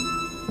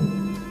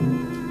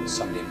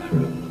 Somebody in my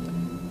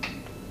room.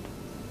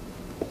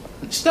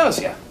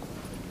 Stasia.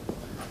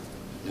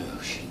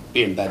 No, she'll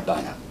be in bed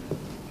by now.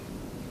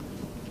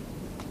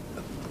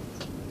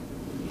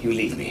 You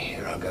leave me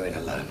here, I'll go in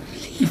alone.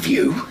 Leave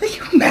you? Are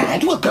you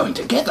mad? We're going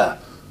together.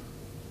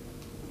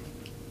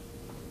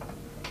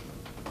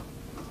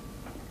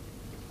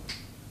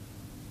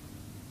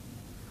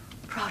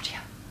 Rodya!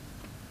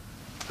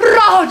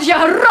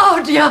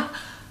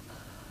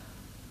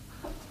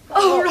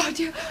 Oh,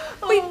 Rodya,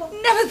 we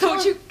never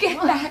thought you'd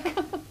get back.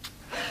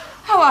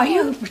 How are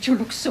you? Oh, but you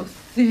look so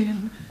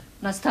thin.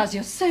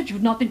 Nastasia said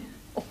you'd not been...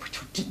 Oh, but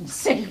you didn't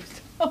say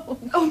it. Oh,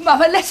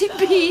 Mama, let it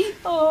be.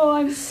 Oh,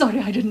 I'm sorry,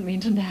 I didn't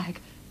mean to nag.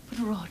 But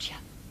Rodya,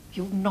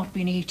 you've not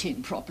been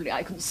eating properly,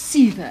 I can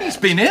see that. He's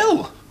been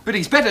ill, but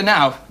he's better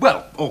now.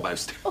 Well,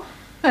 almost. Oh,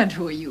 and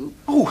who are you?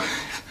 Oh,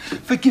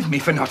 forgive me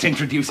for not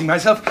introducing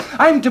myself.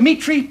 I'm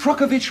Dmitri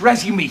Prokofich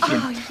Razumihin.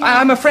 Oh, yes.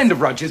 I'm a friend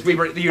of Roger's. We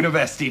were at the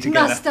university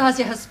together.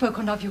 Nastasia has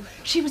spoken of you.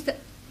 She was the...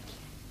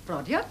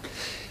 Rodya?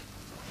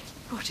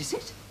 What is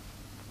it?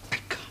 I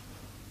can't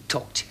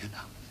talk to you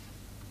now.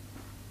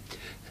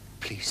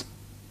 Please,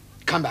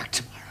 come back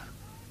tomorrow.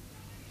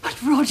 But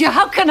Rodya,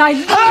 how can I...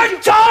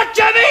 Don't talk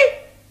to me!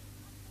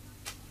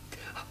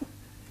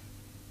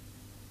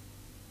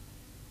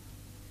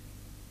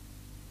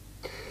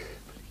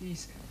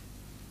 Please.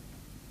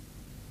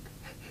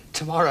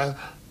 Tomorrow,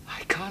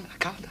 I can't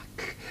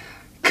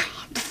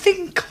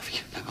think of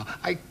you now.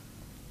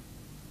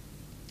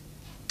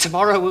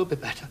 Tomorrow will be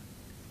better.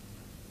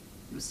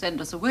 You send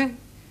us away?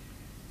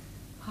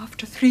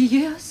 After 3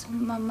 years? Oh,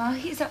 Mama,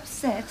 he's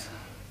upset.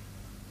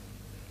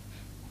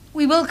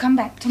 We will come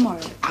back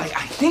tomorrow.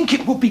 I think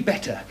it would be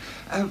better.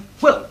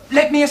 Well,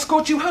 let me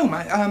escort you home.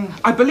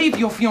 I believe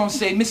your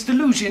fiancé, Mr.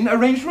 Luzhin,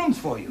 arranged rooms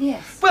for you.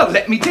 Yes. Well,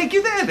 let me take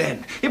you there,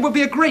 then. It would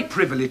be a great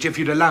privilege if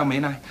you'd allow me,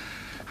 and I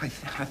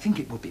think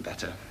it would be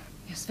better.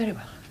 Yes, very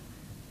well.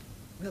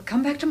 We'll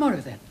come back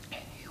tomorrow, then.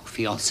 Your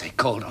fiancé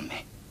called on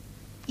me.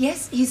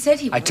 Yes, he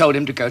said he would. I told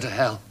him to go to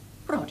hell.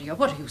 Rodya,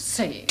 what are you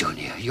saying?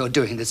 Dunya, you're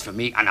doing this for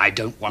me, and I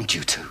don't want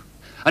you to.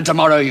 And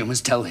tomorrow you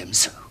must tell him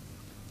so.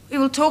 We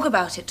will talk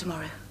about it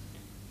tomorrow.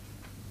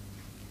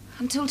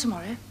 Until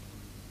tomorrow.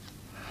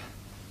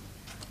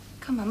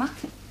 Come, Mama.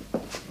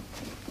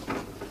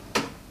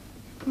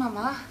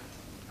 Mama.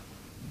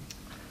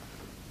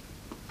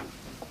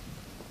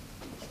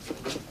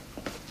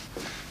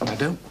 Now,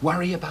 don't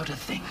worry about a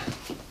thing.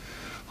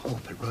 Oh,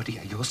 but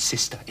Rodya, your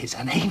sister is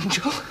an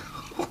angel.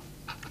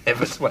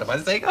 Heavens, what am I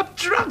saying? I'm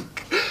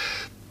drunk.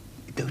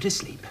 Go to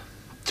sleep.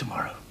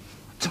 Tomorrow.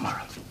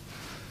 Tomorrow.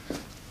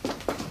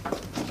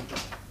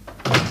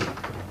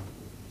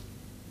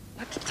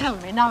 But tell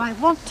me now, I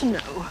want to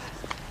know.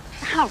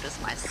 How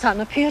does my son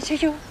appear to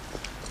you?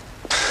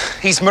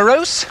 He's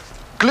morose,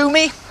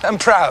 gloomy, and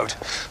proud,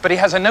 but he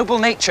has a noble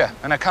nature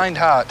and a kind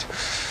heart.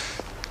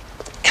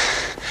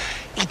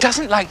 He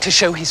doesn't like to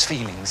show his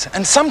feelings,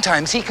 and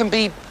sometimes he can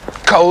be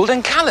cold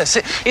and callous.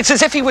 It's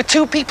as if he were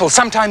two people,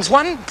 sometimes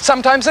one,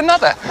 sometimes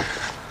another.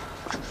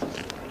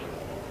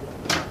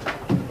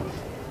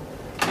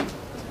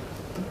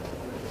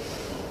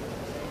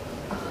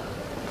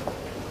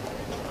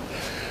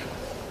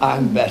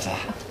 I'm better.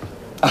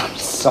 I'm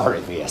sorry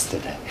for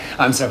yesterday.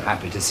 I'm so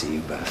happy to see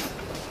you both.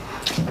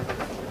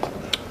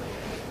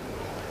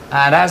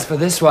 And as for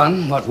this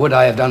one, what would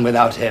I have done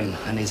without him?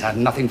 And he's had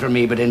nothing from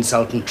me but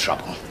insult and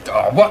trouble.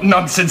 Oh, what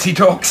nonsense he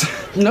talks.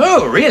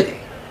 No, really.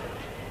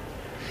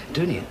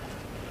 Dunya,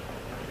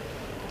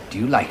 do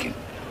you like him?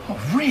 Oh,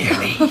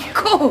 really? Of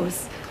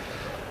course.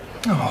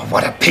 Oh,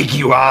 what a pig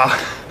you are.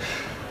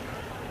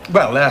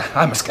 Well,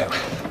 I must go.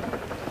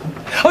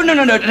 Oh, no,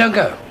 don't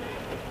go.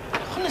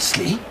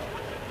 Honestly?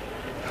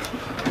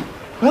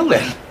 Well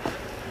then,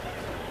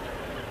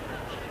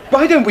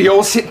 why don't we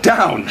all sit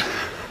down?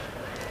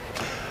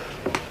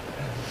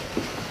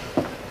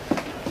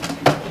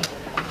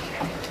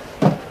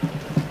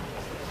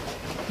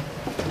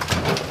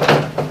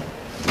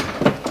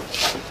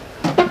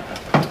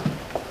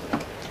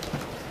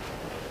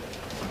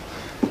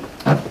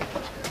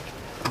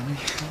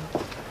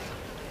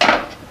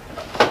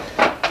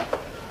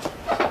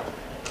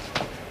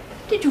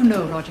 Did you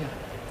know, Roger,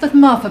 that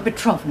Marfa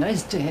Petrovna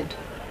is dead?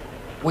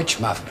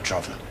 Which Marfa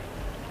Petrovna?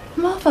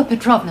 Marfa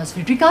Petrovna's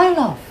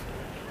Svidrigailov,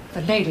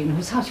 the lady in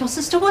whose house your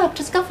sister worked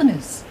as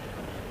governess.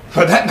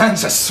 Well, that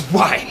man's a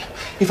swine.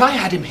 If I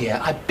had him here,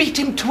 I'd beat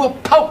him to a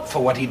pulp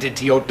for what he did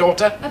to your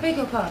daughter. I beg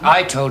your pardon?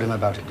 I told him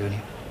about it,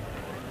 Dunia.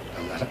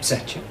 Don't that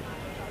upset you?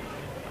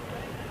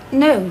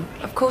 No,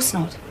 of course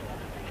not.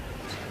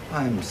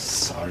 I'm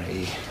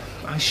sorry.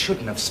 I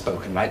shouldn't have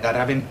spoken like that.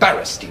 I've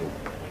embarrassed you.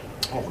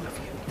 All of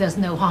you. There's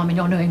no harm in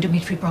your knowing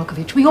Dmitri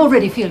Prokofich. We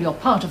already feel you're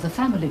part of the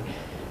family.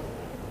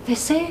 They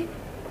say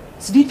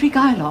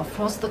Svidrigailov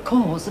was the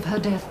cause of her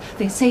death.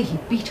 They say he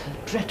beat her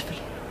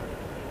dreadfully.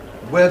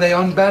 Were they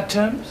on bad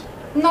terms?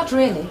 Not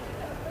really.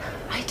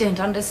 I don't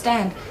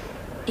understand.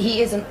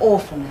 He is an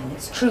awful man,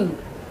 it's true.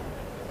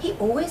 He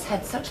always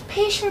had such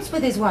patience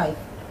with his wife,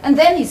 and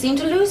then he seemed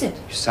to lose it.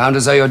 You sound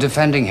as though you're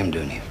defending him,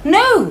 Dunia.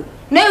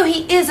 No,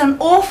 he is an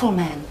awful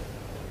man.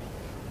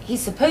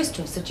 He's supposed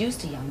to have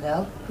seduced a young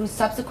girl who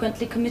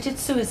subsequently committed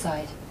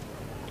suicide.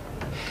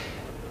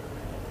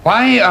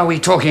 Why are we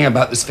talking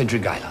about the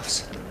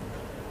Svidrigailovs?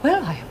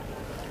 Well,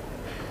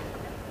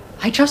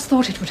 I just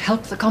thought it would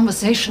help the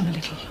conversation a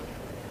little.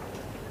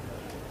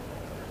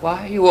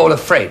 Why are you all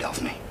afraid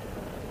of me?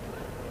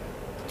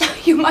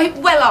 You might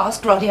well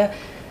ask, Rodia.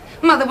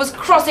 Mother was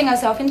crossing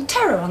herself in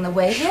terror on the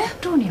way here.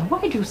 Dunia,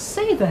 why do you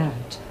say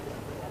that?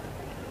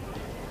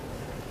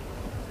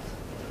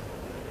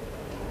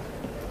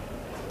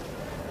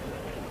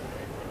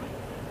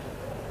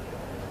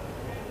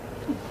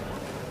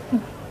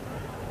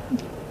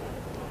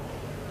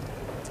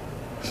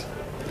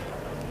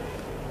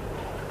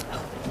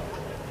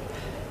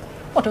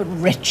 What a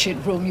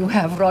wretched room you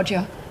have,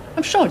 Roger.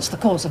 I'm sure it's the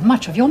cause of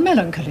much of your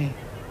melancholy.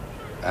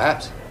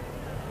 Perhaps.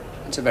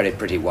 It's a very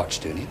pretty watch,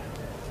 Dunia.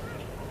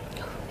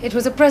 It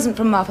was a present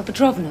from Marfa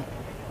Petrovna.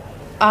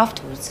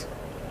 Afterwards.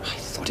 I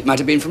thought it might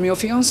have been from your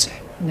fiancé.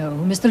 No,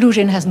 Mr.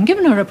 Luzhin hasn't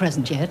given her a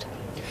present yet.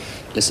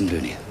 Listen,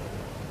 Dunia.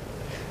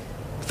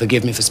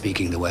 Forgive me for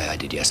speaking the way I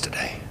did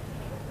yesterday.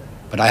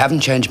 But I haven't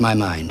changed my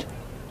mind.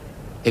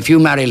 If you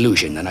marry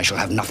Luzhin, then I shall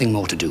have nothing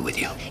more to do with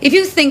you. If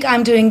you think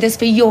I'm doing this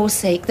for your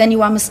sake, then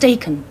you are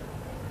mistaken.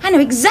 I know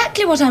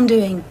exactly what I'm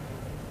doing.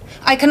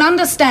 I can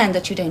understand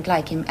that you don't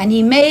like him, and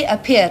he may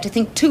appear to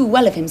think too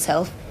well of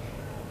himself,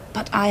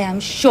 but I am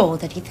sure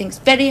that he thinks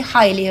very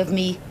highly of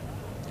me.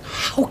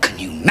 How can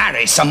you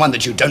marry someone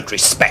that you don't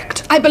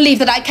respect? I believe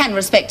that I can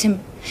respect him.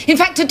 In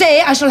fact,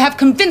 today I shall have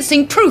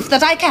convincing proof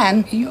that I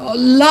can. You're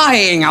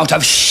lying out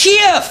of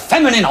sheer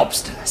feminine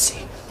obstinacy.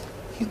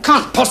 You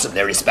can't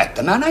possibly respect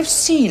the man. I've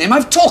seen him.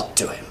 I've talked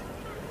to him.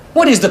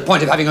 What is the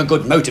point of having a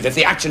good motive if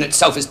the action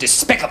itself is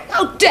despicable?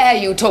 How dare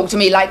you talk to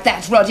me like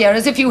that, Rodia,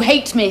 as if you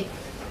hate me?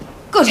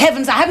 Good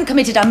heavens, I haven't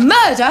committed a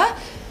murder.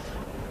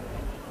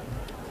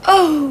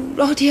 Oh,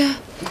 Rodia.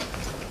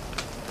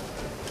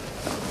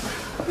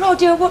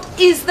 Rodia, what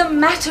is the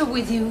matter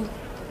with you?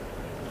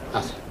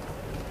 Nothing.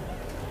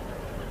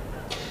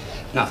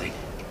 Nothing.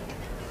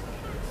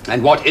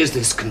 And what is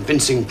this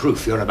convincing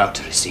proof you're about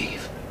to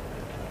receive?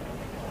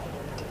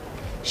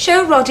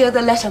 Show Rodia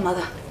the letter,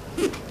 Mother.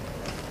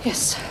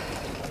 Yes.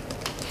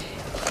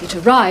 It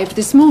arrived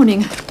this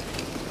morning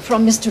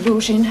from Mr.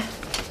 Luzhin.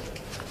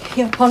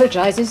 He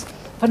apologizes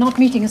for not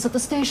meeting us at the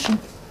station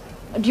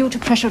due to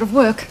pressure of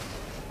work.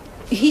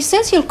 He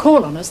says he'll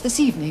call on us this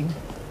evening.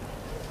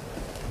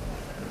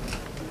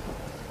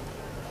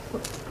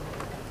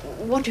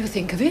 What do you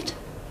think of it?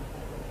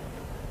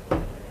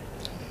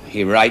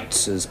 He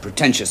writes as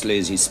pretentiously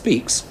as he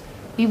speaks.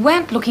 We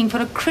weren't looking for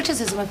a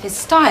criticism of his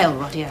style,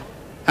 Rodia.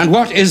 And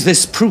what is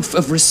this proof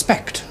of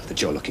respect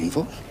that you're looking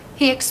for?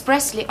 He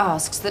expressly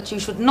asks that you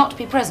should not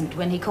be present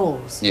when he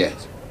calls.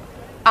 Yes.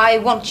 I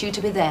want you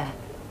to be there.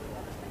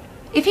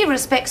 If he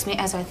respects me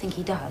as I think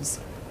he does,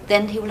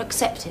 then he will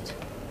accept it.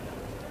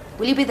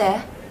 Will you be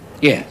there?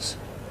 Yes.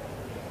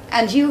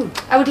 And you.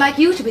 I would like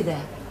you to be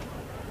there.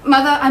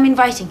 Mother, I'm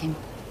inviting him.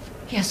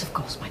 Yes, of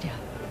course, my dear.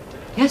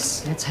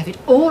 Yes, let's have it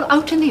all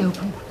out in the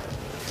open.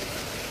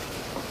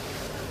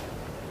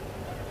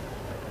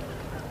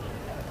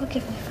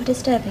 Forgive me for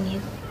disturbing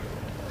you.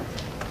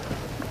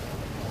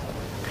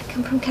 I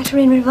come from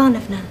Katerina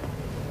Ivanovna.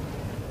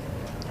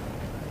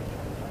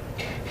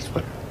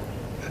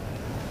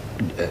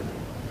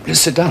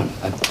 Sit down.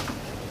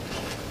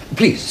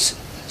 Please,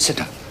 sit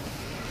down.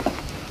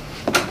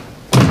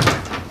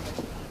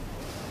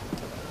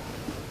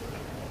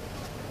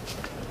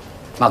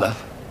 Mother,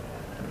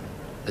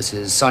 this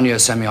is Sonia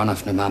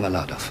Semyonovna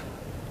Marmeladov,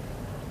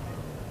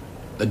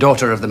 the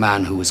daughter of the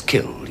man who was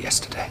killed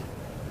yesterday.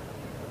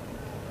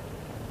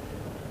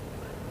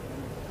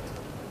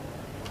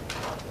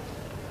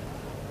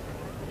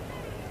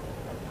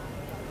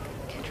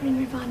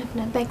 Katerina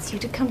Ivanovna begs you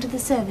to come to the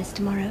service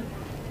tomorrow,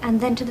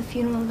 and then to the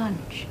funeral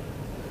lunch.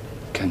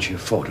 Can she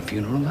afford a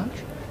funeral lunch?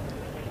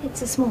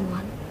 It's a small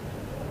one,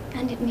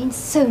 and it means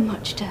so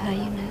much to her,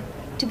 you know,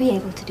 to be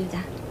able to do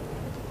that.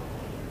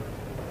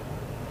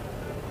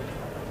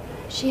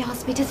 She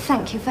asked me to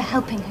thank you for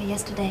helping her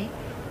yesterday.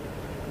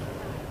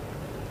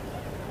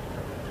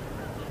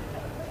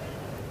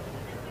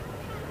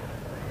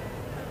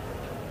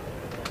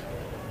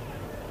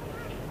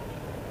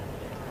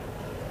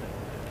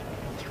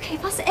 You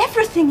gave us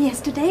everything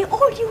yesterday,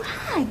 all you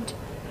had.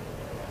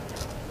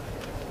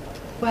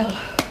 Well,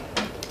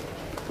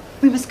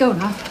 we must go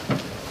now.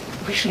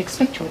 We shall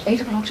expect you at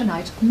 8 o'clock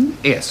tonight. Hmm?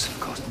 Yes, of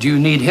course. Do you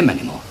need him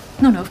anymore?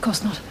 No, of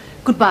course not.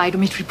 Goodbye,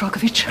 Dmitri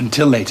Prokofitch.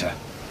 Until later.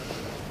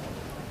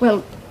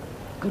 Well,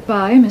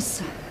 goodbye,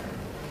 Miss...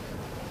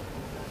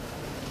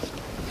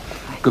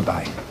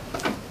 Goodbye.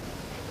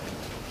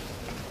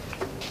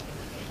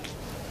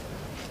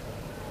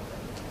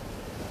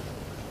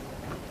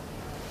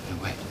 No,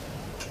 wait.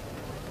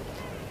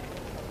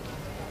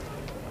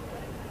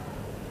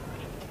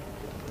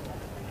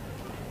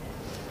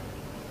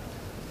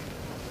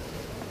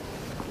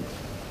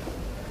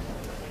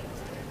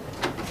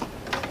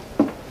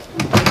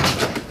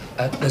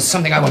 There's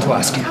something I want to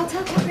ask you. I'll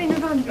tell Katerina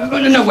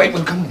Ivanovna. No, wait,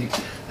 we'll come with you.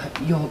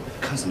 Your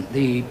cousin,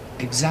 the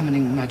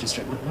examining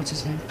magistrate, what's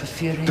his name?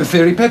 Porfiry?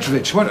 Porfiry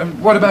Petrovich.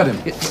 What about him?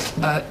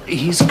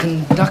 He's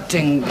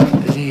conducting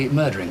the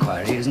murder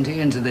inquiry, isn't he,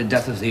 into the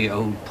death of the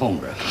old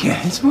pawnbroker?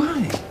 Yes,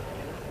 why?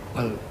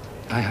 Well,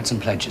 I had some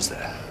pledges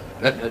there.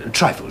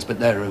 Trifles, but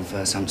they're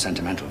of some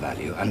sentimental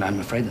value, and I'm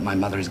afraid that my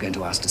mother is going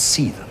to ask to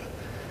see them.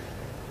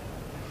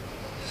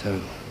 So,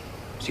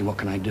 see, what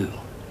can I do?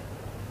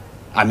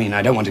 I mean,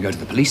 I don't want to go to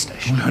the police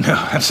station. No,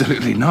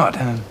 absolutely not.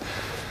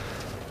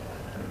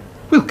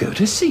 We'll go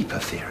to see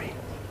Porfiry.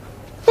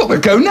 Well, we'll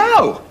go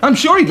now. I'm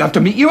sure he'd love to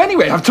meet you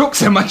anyway. I've talked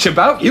so much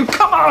about you.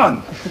 Come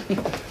on.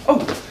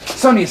 Oh,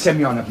 Sonia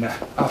Semyonovna,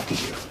 after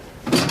you.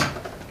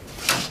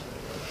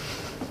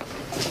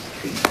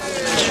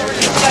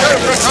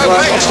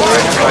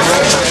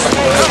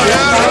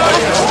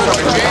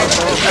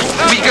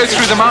 We go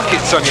through the market,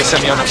 Sonia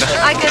Semyonovna.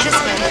 I go this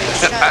way.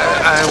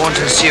 I want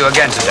to see you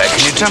again today.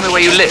 Can you tell me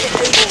where you live?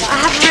 I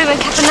have a room in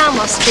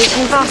Kapanaumo Street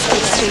and Varsity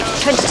Street,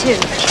 22.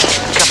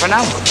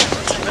 Kapanaumo?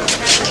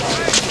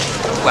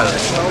 Well,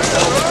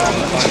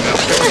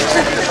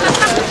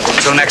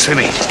 till next we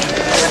meet.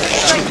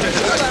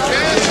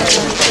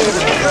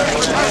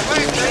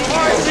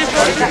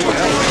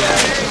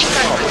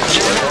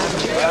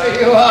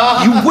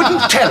 You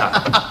wouldn't tell her.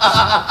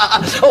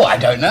 Oh, I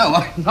don't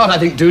know. I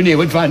think Dunia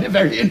would find it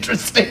very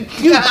interesting.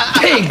 You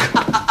pig!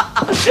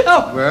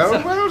 Oh.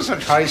 Well,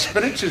 such high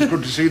spirits. It's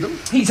good to see them.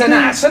 He's an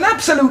ass, an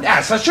absolute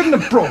ass. I shouldn't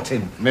have brought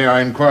him. May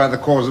I inquire the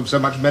cause of so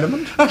much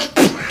merriment?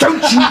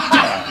 Don't you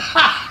dare!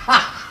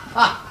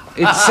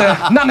 It's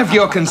none of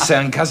your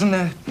concern,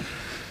 cousin.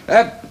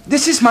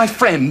 This is my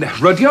friend,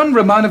 Rodion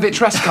Romanovich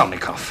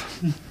Rashalnikov.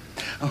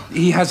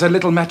 He has a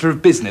little matter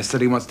of business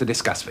that he wants to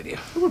discuss with you.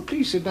 Oh, well,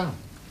 please sit down.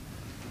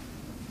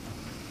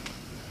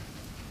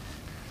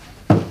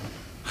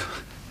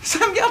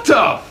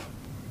 Samyatov!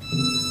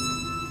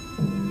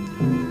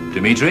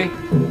 Dmitri?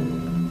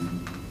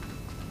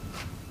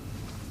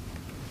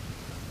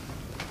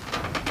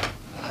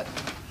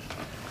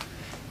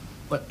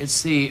 Well,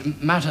 it's the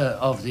matter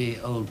of the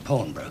old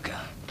pawnbroker.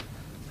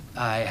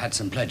 I had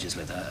some pledges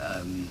with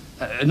her.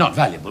 Not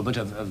valuable, but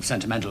of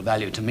sentimental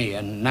value to me,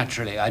 and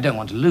naturally I don't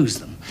want to lose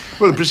them.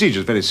 Well, the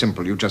procedure's very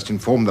simple. You just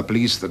inform the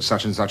police that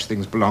such and such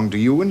things belong to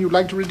you and you'd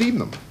like to redeem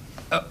them.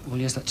 Well,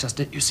 yes, that's just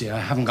it, you see. I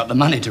haven't got the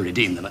money to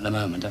redeem them at the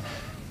moment.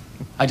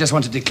 I just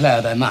want to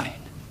declare they're mine.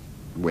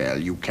 Well,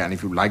 you can,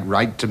 if you like,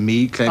 write to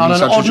me claiming On an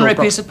such ordinary as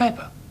your piece of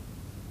paper.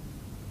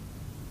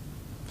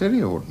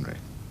 Very ordinary.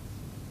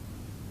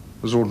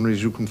 As ordinary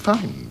as you can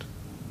find.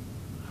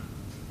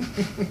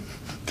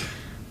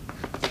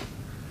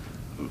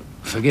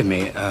 Forgive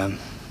me.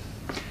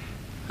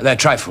 They're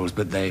trifles,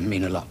 but they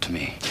mean a lot to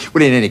me.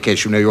 Well, in any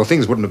case, you know, your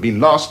things wouldn't have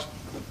been lost.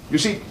 You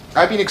see,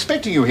 I've been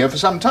expecting you here for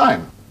some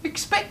time.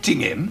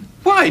 Expecting him?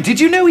 Why? Did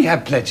you know he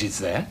had pledges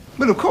there?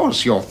 Well, of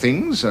course, your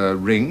things, a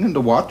ring and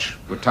a watch,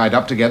 were tied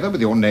up together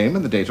with your name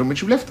and the date on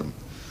which you left them.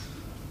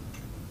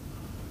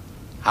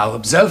 How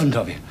observant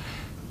of you.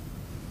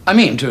 I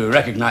mean, to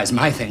recognize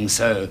my things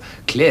so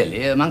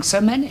clearly amongst so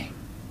many.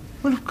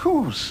 Well, of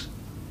course.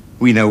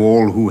 We know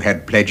all who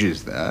had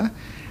pledges there,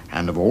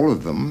 and of all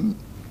of them,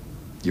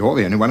 you're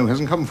the only one who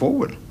hasn't come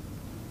forward.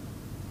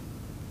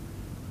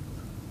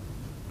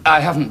 I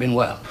haven't been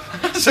well.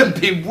 Hasn't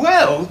been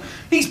well?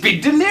 He's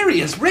been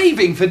delirious,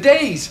 raving for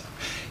days.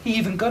 He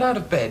even got out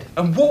of bed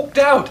and walked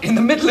out in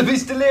the middle of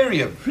his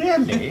delirium.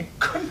 Really?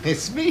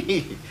 Goodness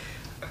me.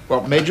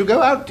 What made you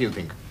go out, do you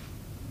think?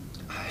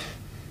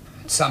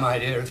 Some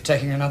idea of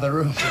taking another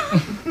room.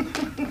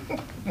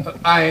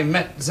 I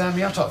met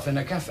Zamyatov in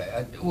a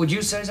cafe. Would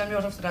you say,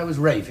 Zamyatov, that I was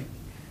raving?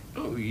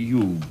 Oh,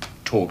 you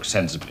talked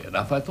sensibly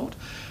enough, I thought.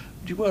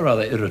 But you were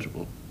rather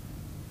irritable.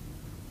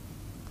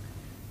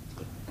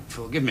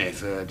 Forgive me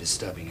for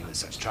disturbing you with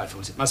such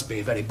trifles. It must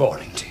be very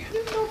boring to you.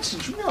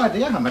 Nonsense. You've no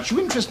idea how much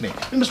you interest me.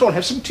 We must all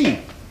have some tea.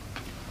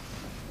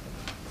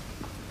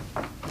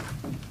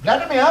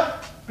 Vladimir,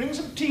 bring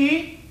some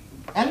tea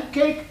and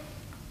cake.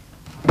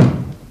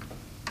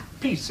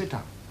 Please sit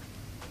down.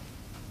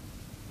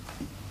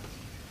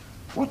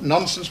 What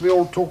nonsense we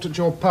all talked at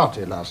your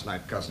party last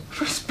night, cousin.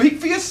 Speak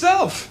for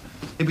yourself.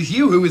 It was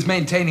you who was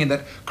maintaining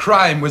that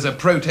crime was a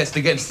protest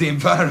against the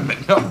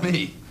environment, not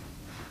me.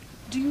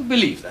 Do you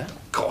believe that?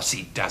 Of course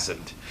he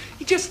doesn't.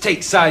 He just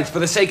takes sides for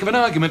the sake of an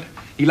argument.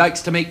 He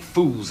likes to make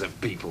fools of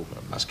people.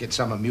 Well, must get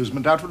some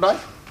amusement out of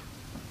life.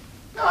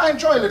 Now, I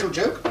enjoy a little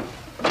joke,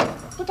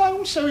 but I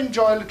also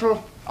enjoy a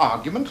little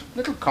argument, a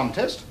little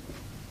contest.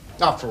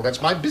 After all,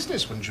 that's my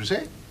business, wouldn't you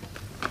say?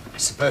 I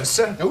suppose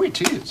so. Oh,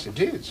 it is, it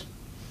is.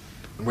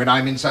 And when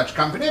I'm in such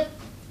company,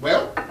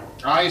 well,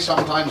 I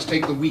sometimes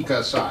take the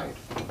weaker side.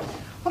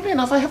 Oddly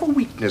enough, I have a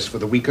weakness for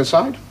the weaker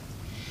side.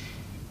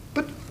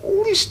 But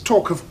all this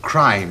talk of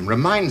crime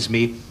reminds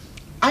me,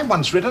 I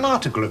once read an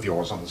article of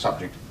yours on the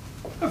subject.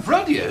 Of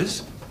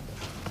Rudyard's?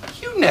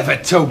 You never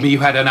told me you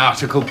had an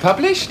article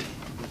published.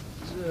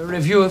 It's a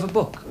review of a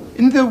book.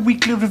 In the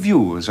Weekly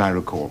Review, as I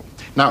recall.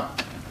 Now,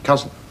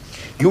 cousin,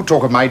 you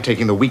talk of my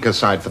taking the weaker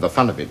side for the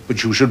fun of it,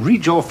 but you should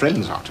read your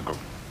friend's article.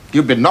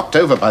 You've been knocked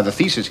over by the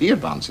thesis he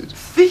advances.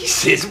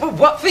 Thesis? Well,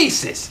 what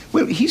thesis?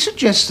 Well, he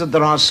suggests that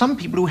there are some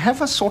people who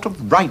have a sort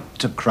of right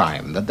to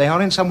crime, that they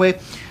are in some way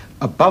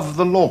above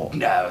the law.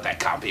 No, that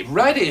can't be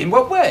right. In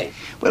what way?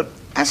 Well,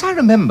 as I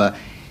remember,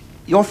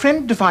 your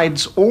friend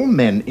divides all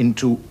men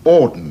into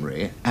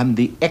ordinary and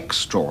the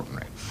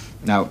extraordinary.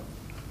 Now,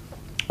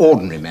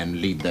 ordinary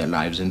men lead their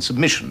lives in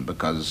submission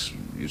because,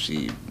 you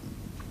see,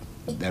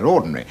 they're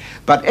ordinary.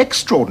 But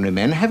extraordinary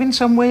men have in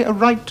some way a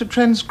right to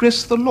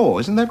transgress the law.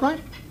 Isn't that right?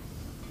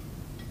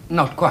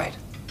 Not quite.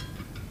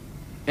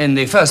 In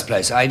the first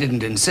place, I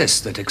didn't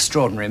insist that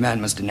extraordinary men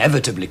must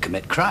inevitably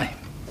commit crime.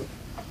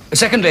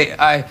 Secondly,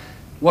 I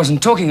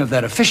wasn't talking of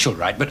their official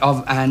right, but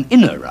of an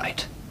inner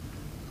right.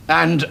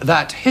 And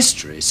that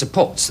history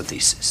supports the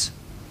thesis.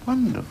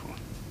 Wonderful.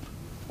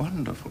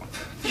 Wonderful.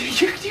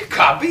 You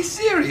can't be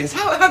serious.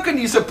 How can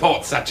you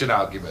support such an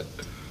argument?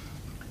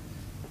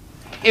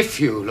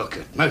 If you look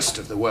at most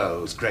of the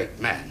world's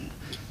great men,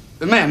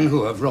 the men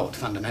who have wrought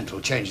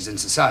fundamental changes in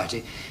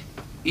society,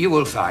 you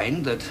will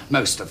find that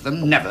most of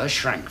them never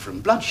shrank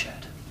from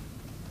bloodshed.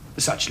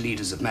 Such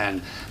leaders of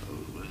men,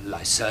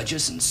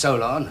 Lycurgus and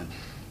Solon, and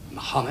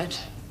Mohammed,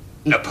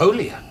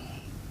 Napoleon,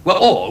 were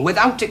all,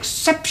 without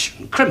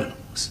exception,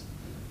 criminals.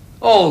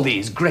 All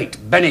these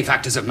great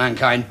benefactors of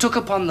mankind took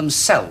upon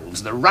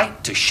themselves the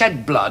right to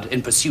shed blood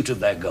in pursuit of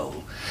their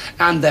goal,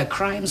 and their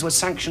crimes were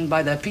sanctioned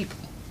by their people.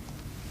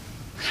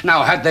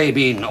 Now, had they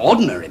been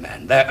ordinary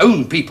men, their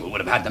own people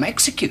would have had them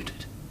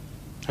executed.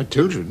 I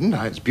told you, didn't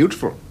I? It's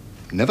beautiful.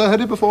 Never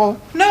heard it before.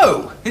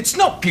 No, it's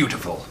not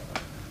beautiful.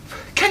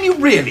 Can you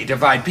really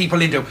divide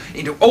people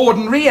into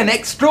ordinary and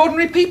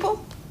extraordinary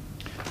people?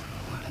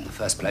 Well, in the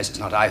first place, it's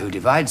not I who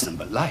divides them,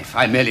 but life.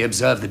 I merely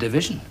observe the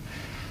division.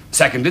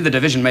 Secondly, the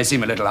division may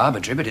seem a little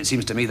arbitrary, but it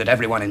seems to me that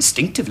everyone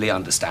instinctively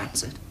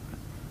understands it.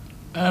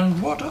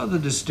 And what are the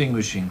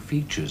distinguishing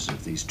features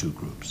of these two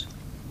groups?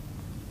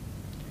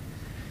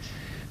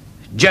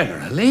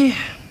 Generally,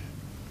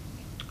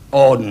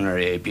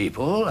 ordinary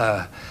people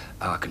are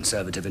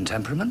conservative in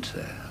temperament,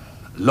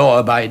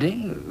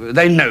 law-abiding.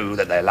 They know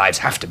that their lives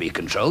have to be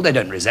controlled. They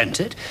don't resent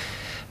it.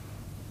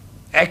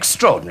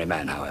 Extraordinary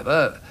men,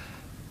 however,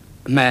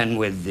 men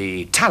with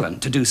the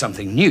talent to do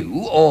something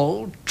new,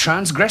 all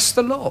transgress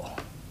the law,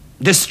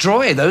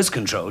 destroy those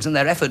controls in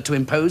their effort to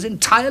impose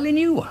entirely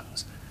new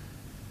ones.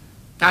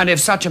 And if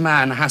such a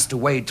man has to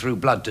wade through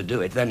blood to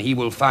do it, then he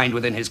will find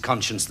within his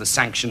conscience the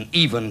sanction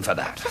even for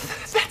that.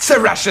 That's a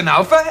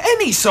rationale for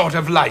any sort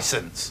of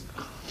license.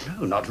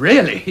 No, not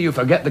really. You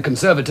forget the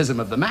conservatism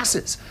of the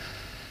masses.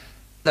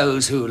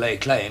 Those who lay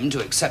claim to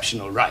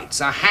exceptional rights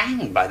are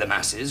hanged by the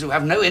masses who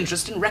have no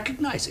interest in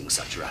recognizing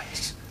such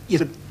rights.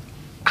 Yes, but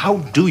how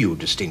do you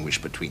distinguish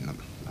between them?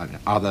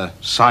 Are there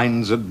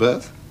signs at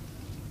birth?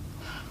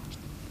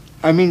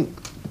 I mean,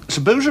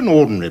 suppose an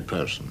ordinary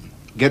person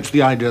gets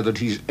the idea that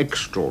he's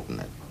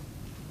extraordinary,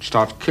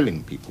 starts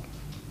killing people.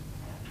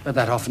 But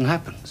that often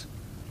happens.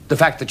 The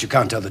fact that you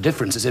can't tell the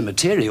difference is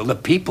immaterial. The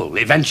people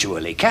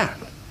eventually can.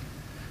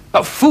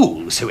 But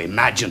fools who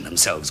imagine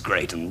themselves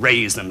great and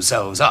raise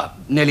themselves up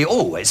nearly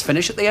always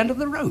finish at the end of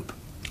the rope.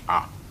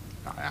 Ah,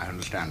 I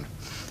understand.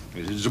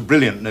 It is a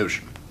brilliant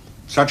notion.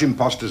 Such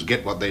impostors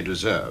get what they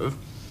deserve,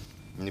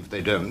 and if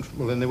they don't,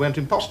 well, then they weren't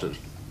impostors.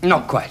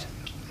 Not quite.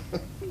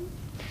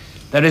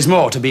 There is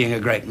more to being a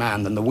great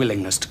man than the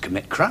willingness to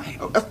commit crime.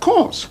 Oh, of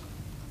course.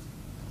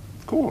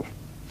 Of course.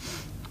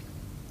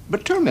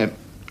 But tell me,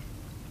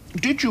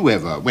 did you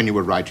ever, when you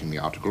were writing the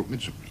article,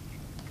 it's a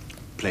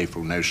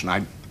playful notion,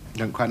 I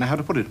don't quite know how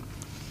to put it,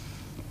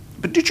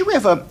 but did you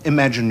ever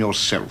imagine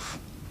yourself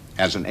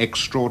as an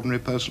extraordinary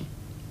person?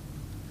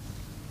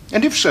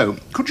 And if so,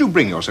 could you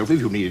bring yourself,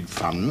 if you needed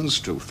funds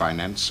to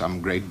finance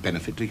some great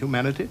benefit to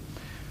humanity,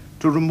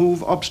 to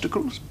remove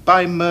obstacles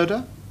by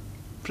murder?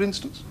 for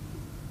instance?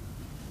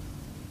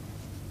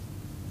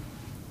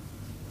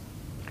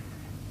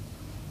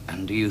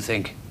 And do you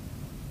think,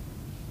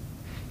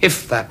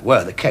 if that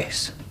were the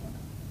case,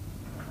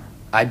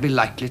 I'd be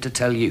likely to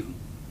tell you?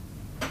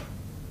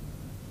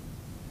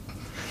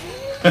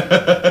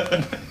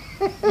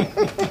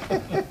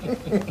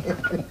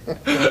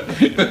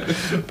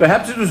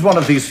 Perhaps it was one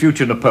of these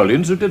future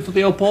Napoleons who did for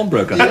the old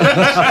pawnbroker.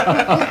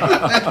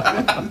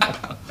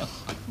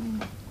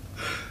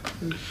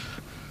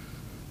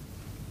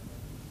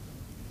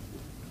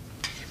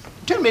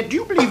 Tell me, do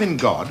you believe in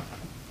God?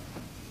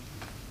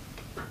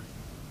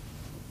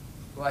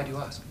 Why do you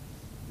ask?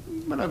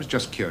 Well, I was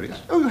just curious.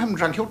 Oh, you haven't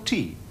drunk your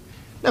tea.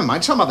 Never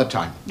mind, some other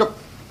time. Look,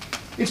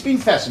 it's been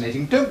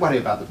fascinating. Don't worry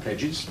about the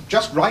pledges.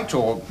 Just write,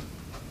 or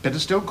better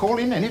still, call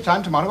in any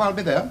time tomorrow. I'll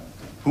be there.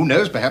 Who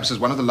knows, perhaps as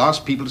one of the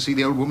last people to see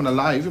the old woman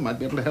alive, you might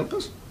be able to help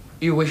us.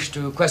 You wish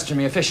to question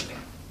me officially?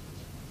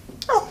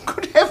 Oh,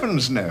 good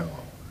heavens, no.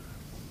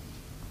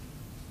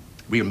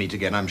 We'll meet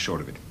again, I'm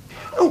sure of it.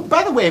 Oh,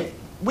 by the way,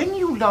 when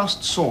you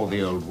last saw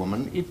the old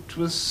woman, it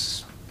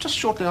was just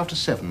shortly after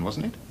 7,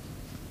 wasn't it?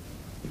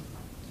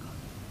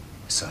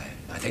 Yes,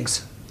 I think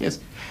so. Yes.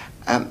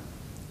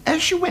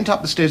 As you went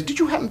up the stairs, did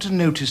you happen to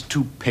notice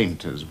 2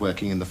 painters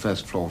working in the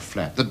first floor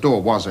flat? The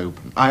door was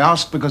open. I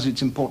ask because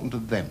it's important to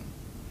them.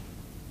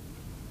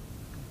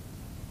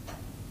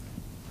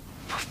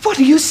 What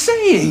are you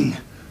saying?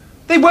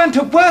 They weren't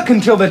at work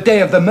until the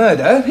day of the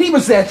murder. He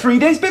was there 3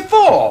 days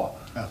before.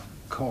 Of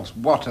course,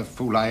 what a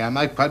fool I am.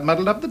 I quite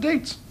muddled up the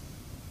dates.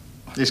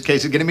 This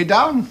case is getting me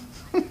down.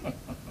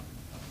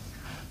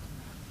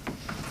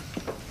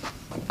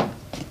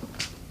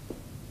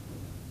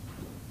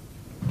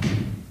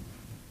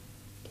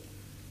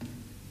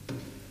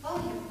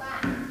 Oh, you're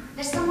back.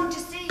 There's someone to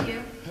see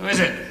you. Who is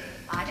it?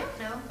 I don't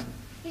know.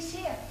 He's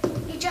here.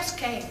 He just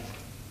came.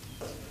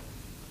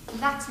 And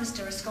that's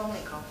Mr.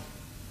 Raskolnikov.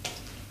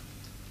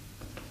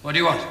 What do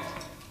you want?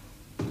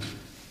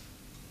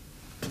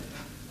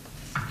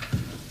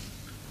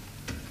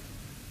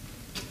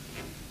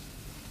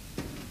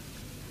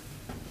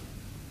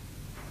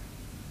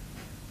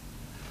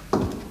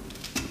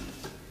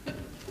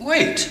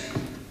 Wait!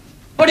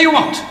 What do you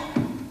want?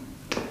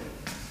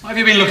 Why have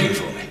you been looking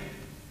for me?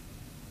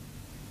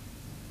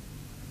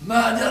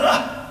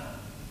 Murderer!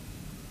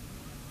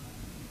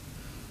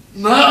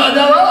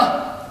 Murderer!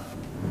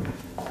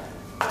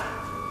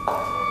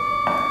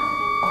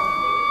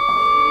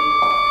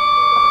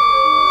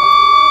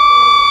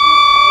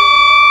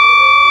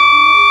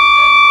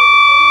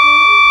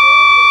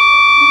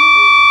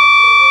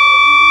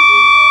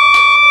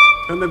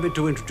 Permit me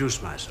to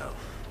introduce myself.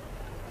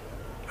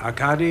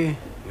 Arkady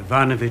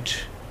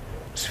Ivanovich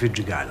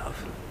Svidrigailov.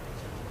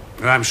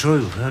 I'm sure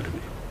you've heard of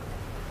me.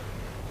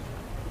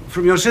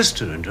 From your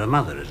sister and your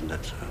mother, isn't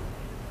that so?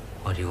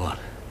 What do you want?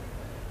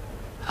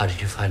 How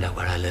did you find out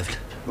where I lived?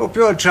 Oh,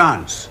 pure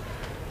chance.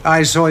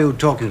 I saw you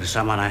talking to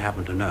someone I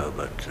happen to know,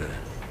 but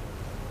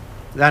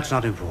that's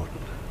not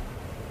important.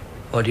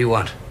 What do you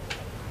want?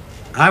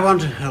 I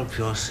want to help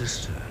your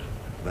sister,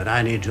 but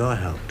I need your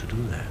help to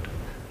do that.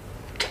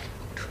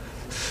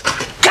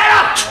 Get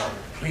out! Oh,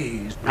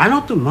 please. I'm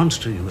not the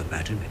monster you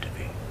imagine me to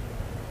be.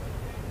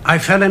 I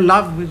fell in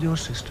love with your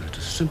sister. It's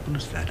as simple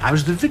as that. I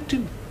was the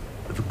victim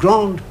of a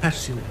grande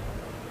passion,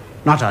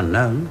 not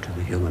unknown to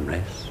the human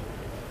race.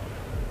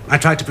 I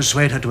tried to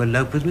persuade her to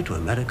elope with me to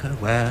America,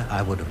 where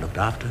I would have looked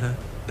after her,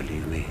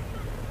 believe me.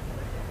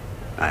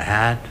 I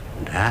had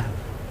and have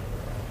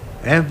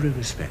every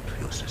respect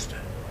for your sister.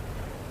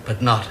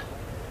 But not,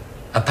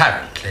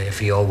 apparently,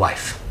 for your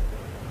wife.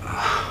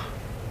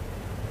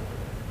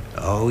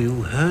 Oh,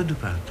 you heard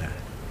about that.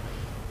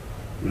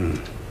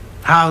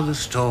 How the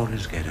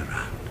stories get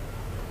around.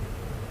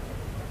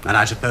 And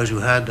I suppose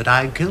you heard that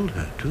I killed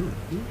her, too.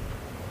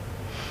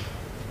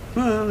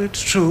 Well,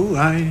 it's true.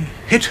 I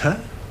hit her.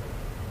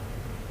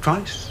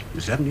 Twice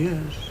in 7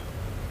 years.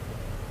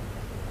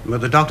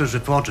 But the doctor's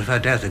reports of her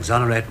death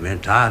exonerate me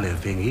entirely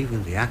of being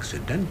even the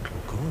accidental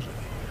cause of it.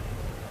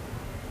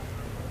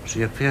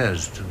 She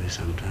appears to me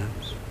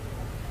sometimes.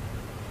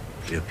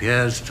 She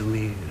appears to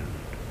me and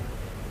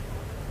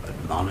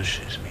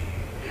admonishes me.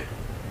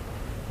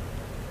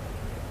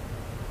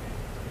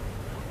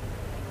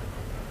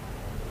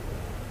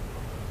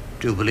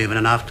 Do you believe in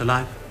an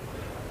afterlife?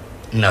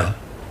 No.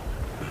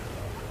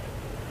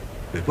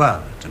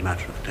 Well, it's a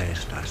matter of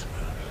taste, I suppose.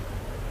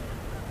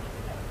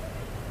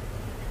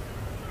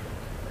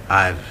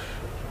 I've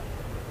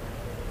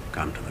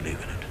come to believe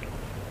in it.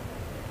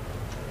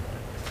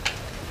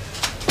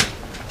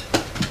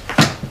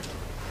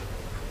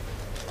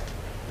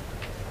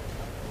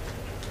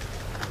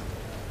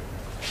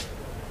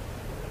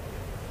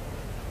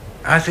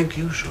 I think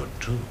you should,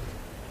 too.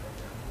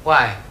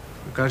 Why?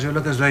 Because you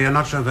look as though you're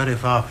not so very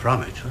far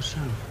from it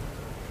yourself.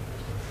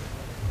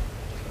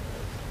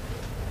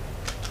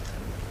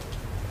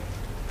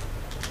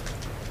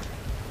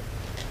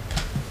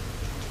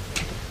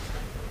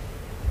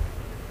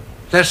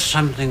 There's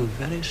something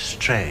very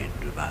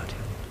strange about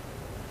you.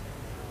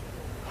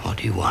 What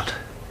do you want?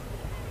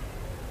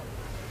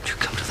 You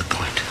come to the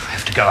point. I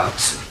have to go out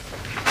soon.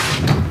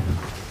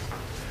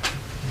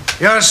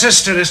 Your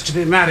sister is to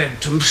be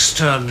married to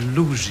Mr.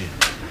 Luzhin.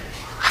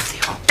 Have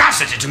the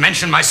audacity to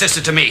mention my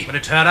sister to me. But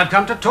it's her I've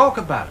come to talk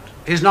about.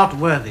 He's not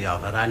worthy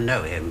of her. I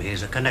know him.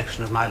 He's a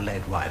connection of my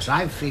late wife's.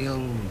 I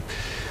feel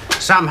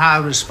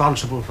somehow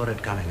responsible for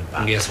it coming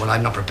about. Yes, well,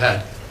 I'm not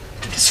prepared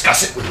to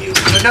discuss it with you.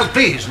 No,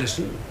 please,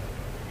 listen.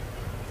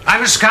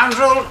 I'm a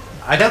scoundrel.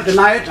 I don't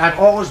deny it. I've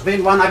always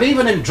been one. I've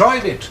even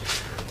enjoyed it.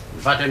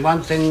 But in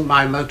one thing,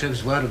 my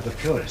motives were of the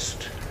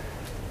purest.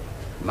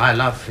 My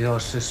love for your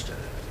sister.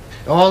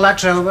 All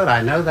that's over,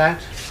 I know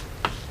that.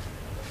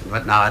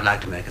 But now I'd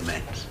like to make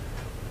amends.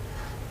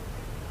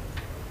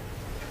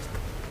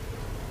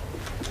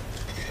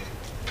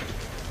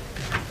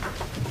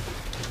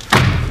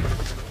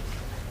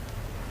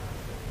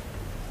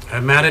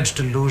 Her marriage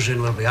to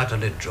Luzhin will be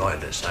utterly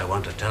joyless. I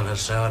want to tell her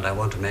so, and I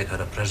want to make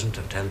her a present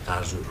of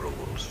 10,000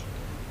 rubles.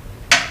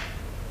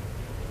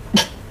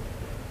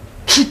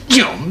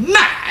 You're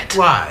mad!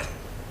 Why?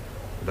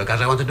 Because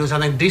I want to do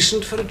something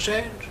decent for a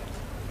change?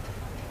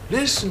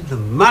 Listen, the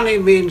money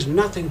means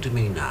nothing to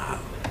me now.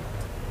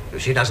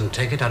 If she doesn't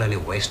take it, I'll only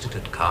waste it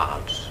at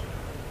cards.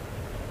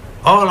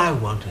 All I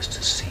want is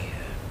to see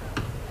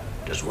her.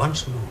 Just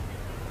once more.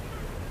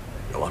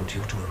 I want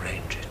you to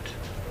arrange it.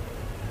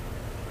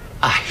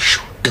 I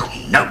shall do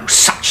no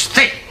such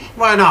thing.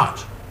 Why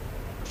not?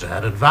 It's to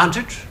her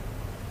advantage.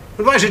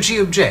 And why should she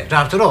object?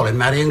 After all, in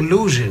marrying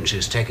Luzhin,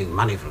 she's taking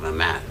money from a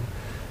man.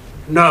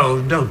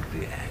 No, don't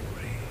be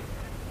angry.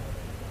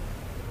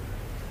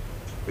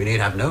 We need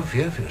have no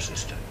fear for your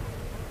sister.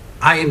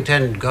 I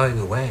intend going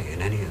away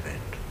in any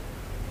event,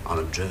 on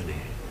a journey.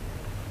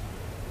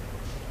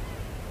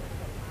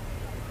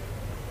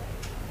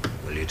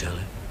 Will you tell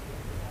her?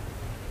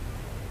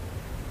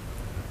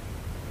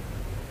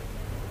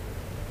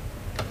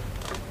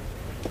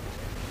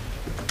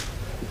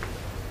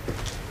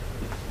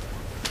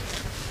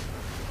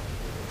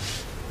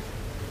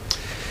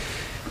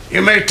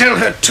 You may tell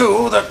her,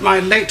 too, that my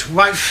late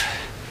wife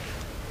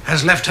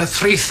has left her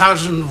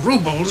 3,000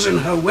 rubles in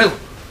her will.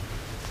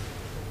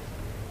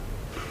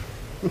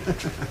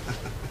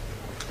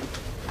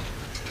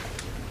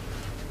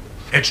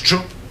 It's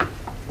true.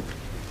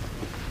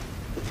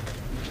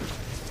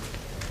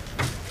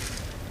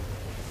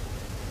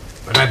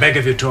 But I beg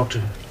of you, talk to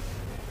her.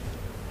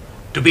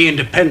 To be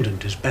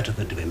independent is better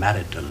than to be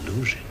married to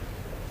Luzhin.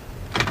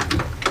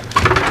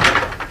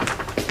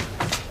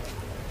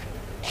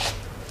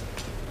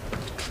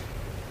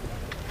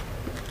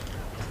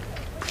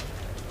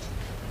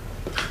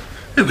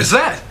 Who was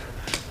that?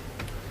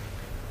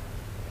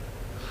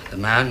 The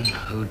man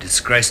who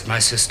disgraced my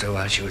sister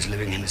while she was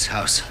living in his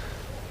house.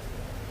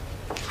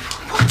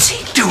 What's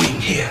he doing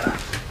here?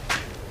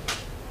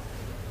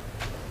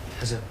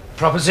 Has a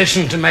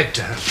proposition to make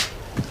to her.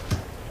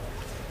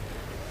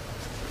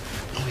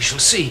 We shall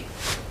see.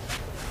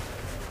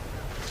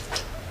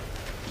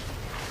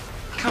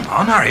 Come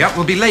on, hurry up.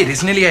 We'll be late.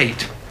 It's nearly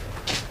 8.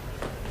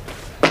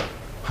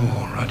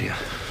 Oh, Radia.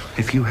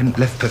 If you hadn't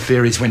left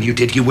Porfiry's when you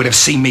did, you would have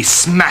seen me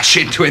smash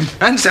into him.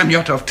 And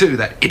Samyotov, too,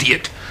 that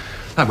idiot.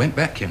 I went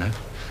back, you know.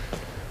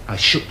 I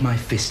shook my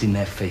fist in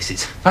their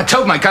faces. I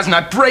told my cousin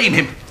I'd brain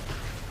him.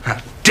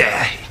 How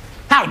dare he?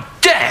 How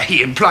dare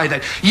he imply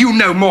that you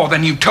know more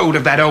than you told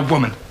of that old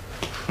woman?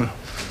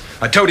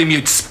 I told him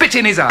you'd spit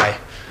in his eye.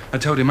 I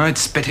told him I'd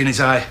spit in his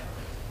eye.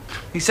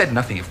 He said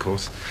nothing, of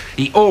course.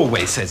 He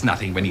always says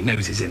nothing when he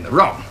knows he's in the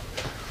wrong.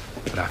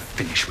 But I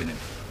finished with him.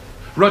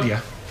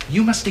 Rodia,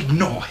 you must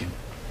ignore him.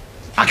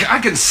 I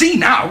can see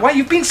now why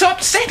you've been so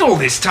upset all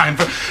this time.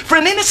 For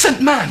an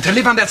innocent man to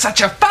live under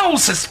such a foul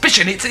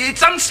suspicion,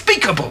 it's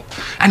unspeakable.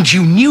 And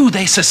you knew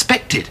they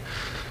suspected.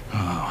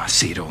 Oh, I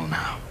see it all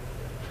now.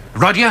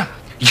 Rodia,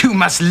 you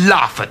must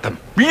laugh at them.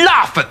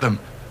 Laugh at them.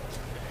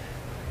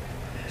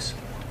 Yes.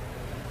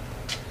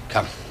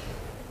 Come.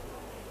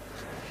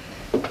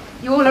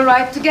 You all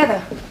arrived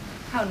together.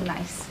 How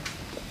nice.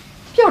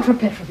 Fyodor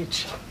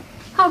Petrovich,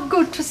 how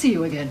good to see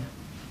you again.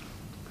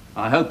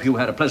 I hope you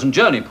had a pleasant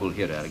journey,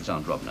 Pulcheria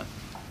Alexandrovna.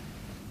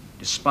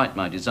 Despite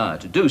my desire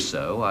to do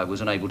so, I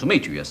was unable to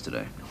meet you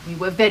yesterday. We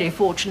were very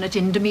fortunate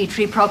in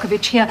Dmitri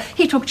Prokofiev here.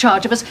 He took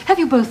charge of us. Have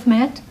you both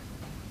met?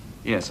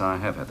 Yes, I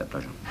have had that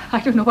pleasure. I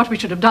don't know what we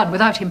should have done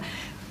without him.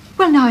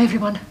 Well, now,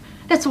 everyone,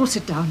 let's all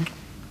sit down.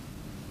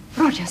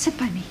 Roger, sit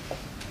by me.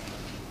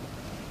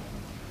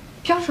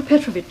 Fyodor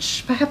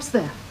Petrovich, perhaps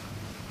there.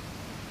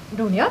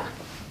 Dunya?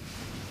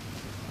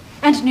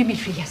 And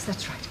Dmitri, yes,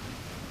 that's right.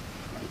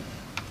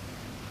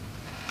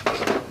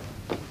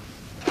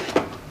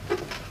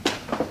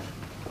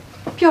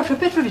 Fyodor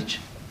Petrovich,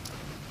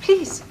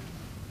 please.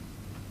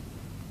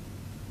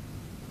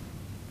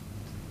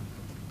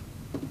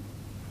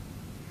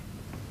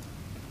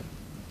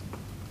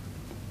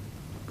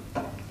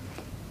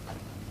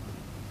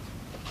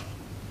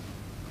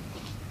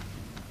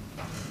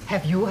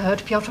 Have you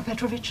heard, Fyodor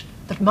Petrovich,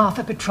 that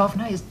Marfa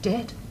Petrovna is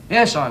dead?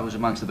 Yes, I was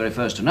amongst the very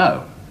first to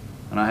know.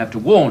 And I have to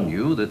warn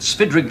you that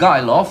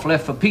Svidrigailov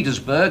left for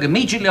Petersburg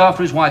immediately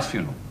after his wife's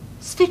funeral.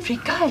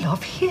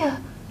 Svidrigailov here?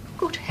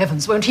 Good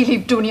heavens, won't he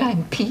leave Dunya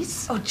in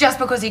peace? Oh, just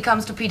because he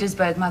comes to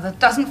Petersburg, Mother,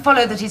 doesn't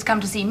follow that he's come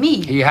to see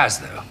me. He has,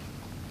 though.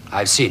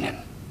 I've seen him.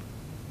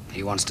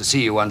 He wants to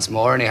see you once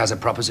more, and he has a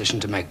proposition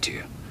to make to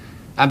you.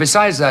 And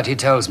besides that, he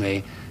tells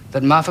me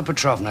that Marfa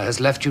Petrovna has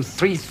left you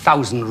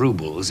 3,000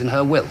 rubles in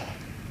her will.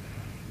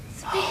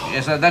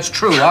 Yes, that's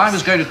true. I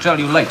was going to tell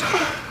you later.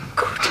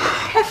 Good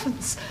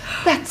heavens,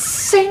 that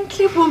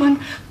saintly woman.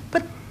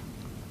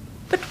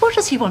 But what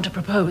does he want to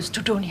propose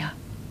to Dunya?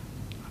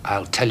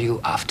 I'll tell you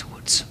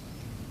afterwards.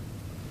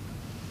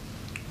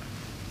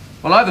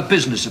 Well, I have a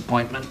business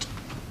appointment.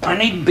 I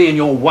needn't be in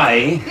your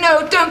way.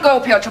 No, don't go,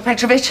 Pyotr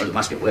Petrovich. Well, you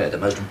must be aware the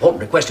most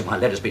important request in my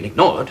letter's been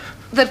ignored.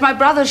 That my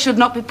brother should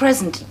not be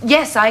present.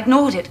 Yes, I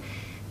ignored it.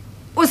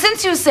 Well,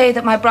 since you say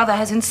that my brother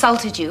has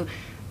insulted you,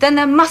 then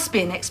there must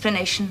be an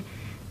explanation.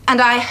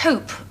 And I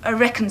hope a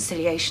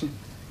reconciliation.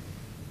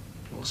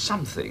 Well,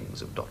 some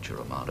things of Dr.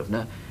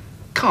 Romanovna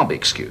can't be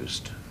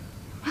excused.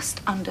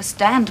 Must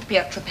understand,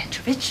 Pyotr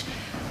Petrovich,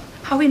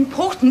 how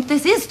important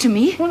this is to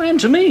me. Well, and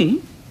to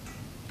me.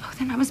 Oh,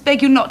 then I must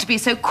beg you not to be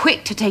so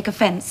quick to take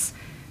offense.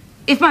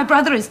 If my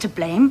brother is to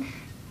blame,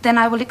 then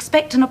I will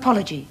expect an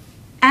apology,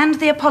 and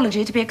the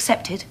apology to be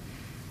accepted.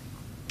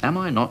 Am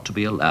I not to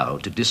be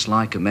allowed to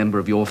dislike a member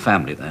of your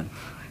family, then?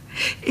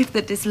 If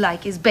the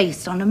dislike is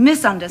based on a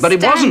misunderstanding...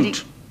 But it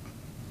wasn't.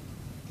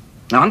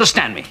 Now,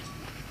 understand me.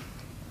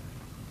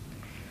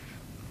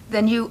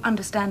 Then you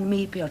understand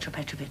me, Pyotr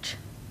Petrovich.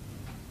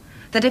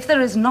 That if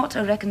there is not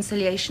a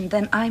reconciliation,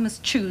 then I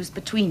must choose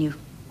between you.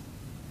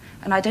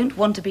 And I don't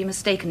want to be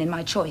mistaken in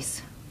my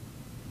choice.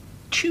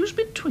 Choose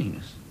between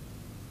us?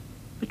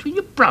 Between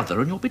your brother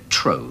and your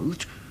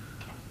betrothed? Do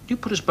you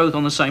put us both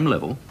on the same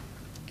level?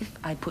 If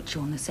I put you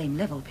on the same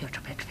level,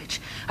 Pyotr Petrovich,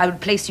 I would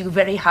place you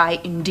very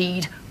high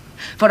indeed.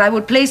 For I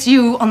would place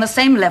you on the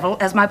same level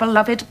as my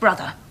beloved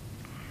brother.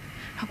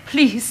 Now,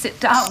 please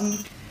sit down.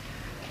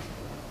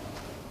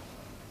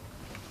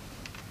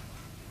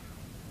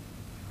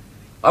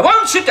 I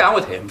won't sit down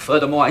with him.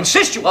 Furthermore, I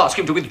insist you ask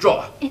him to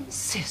withdraw.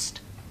 Insist?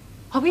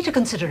 Are we to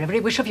consider every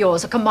wish of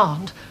yours a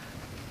command?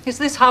 Is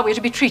this how we're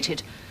to be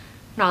treated?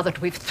 Now that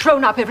we've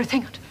thrown up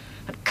everything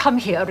and come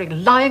here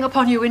relying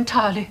upon you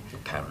entirely?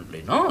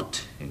 Apparently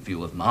not, in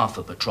view of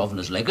Marfa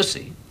Petrovna's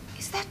legacy.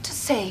 Is that to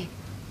say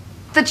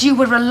that you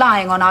were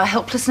relying on our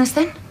helplessness,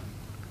 then?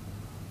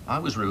 I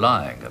was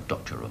relying,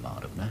 Dr.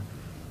 Romanovna,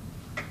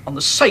 on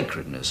the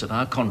sacredness of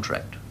our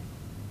contract.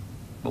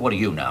 But what are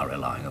you now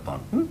relying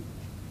upon?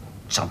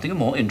 Something of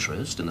more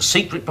interest in the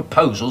secret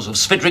proposals of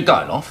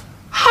Svidrigailov?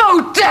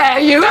 How dare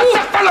you! Does the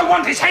fellow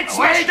want his head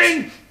smashed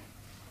in?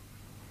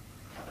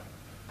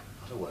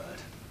 Not a word.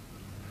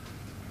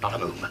 Not a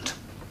movement.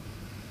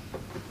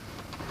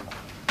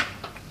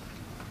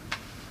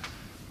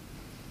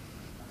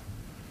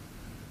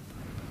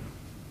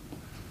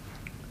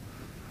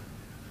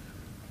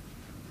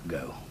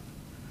 Go.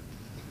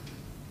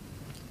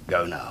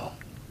 Go now.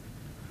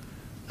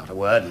 Not a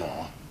word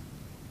more.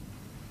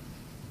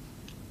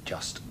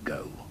 Just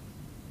go.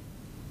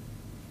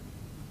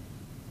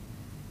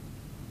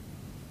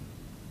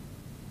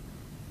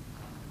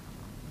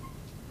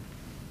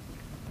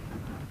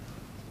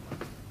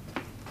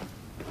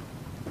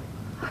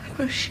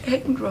 I'm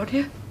ashamed,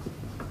 Roger.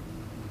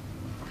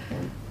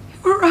 You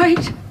were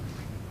right.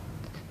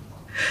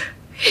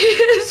 He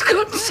is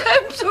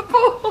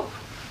contemptible.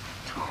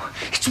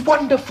 It's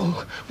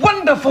wonderful,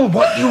 wonderful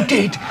what you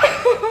did.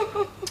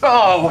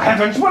 Oh,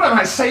 heavens, what am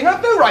I saying?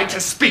 I've no right to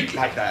speak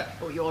like that.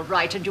 Oh, you're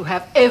right, and you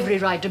have every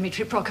right,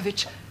 Dmitri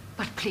Prokofich.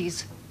 But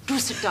please, do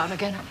sit down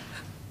again.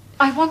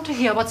 I want to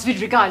hear what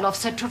Svidrigailov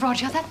said to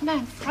Roger. That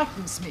man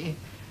frightens me.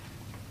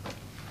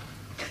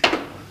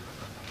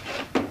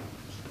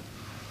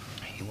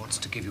 He wants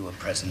to give you a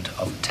present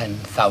of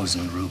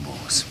 10,000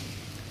 rubles.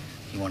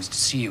 He wants to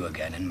see you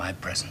again in my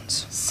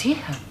presence. See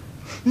her?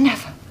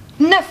 Never,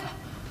 never.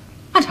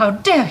 And how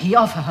dare he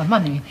offer her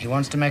money? He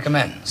wants to make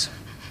amends.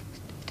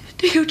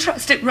 Do you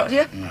trust him,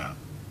 Roger? No.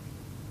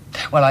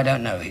 Well, I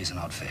don't know. He's an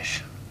odd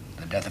fish.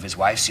 The death of his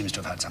wife seems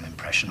to have had some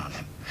impression on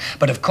him.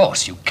 But of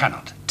course you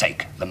cannot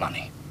take the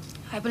money.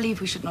 I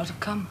believe we should not have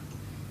come.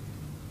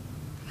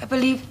 I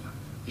believe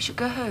we should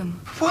go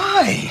home.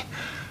 Why?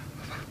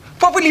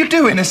 What will you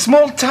do in a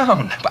small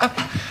town?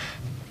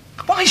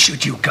 Why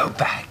should you go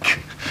back?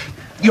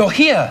 You're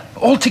here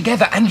all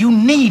together and you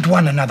need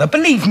one another.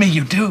 Believe me,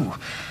 you do.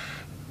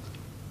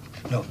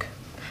 Look,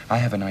 I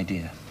have an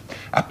idea.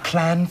 A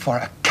plan for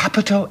a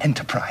capital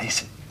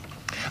enterprise.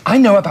 I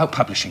know about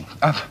publishing.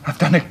 I've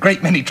done a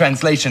great many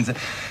translations,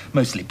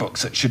 mostly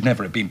books that should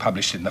never have been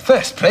published in the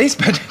first place,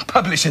 but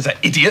publishers are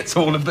idiots,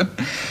 all of them.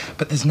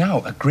 But there's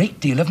now a great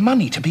deal of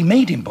money to be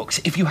made in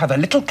books if you have a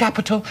little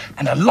capital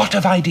and a lot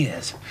of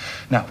ideas.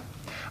 Now,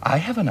 I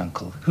have an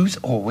uncle who's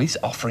always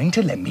offering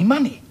to lend me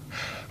money.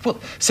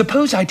 Well,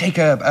 suppose I take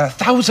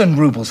 1,000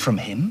 rubles from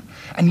him,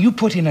 and you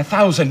put in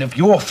 1,000 of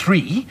your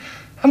 3,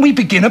 and we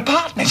begin a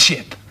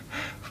partnership.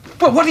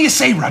 Well, what do you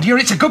say, Rudyard?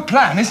 It's a good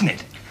plan, isn't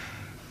it?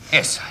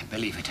 Yes, I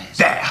believe it is.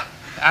 There.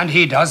 And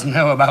he does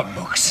know about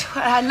books.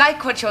 I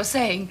like what you're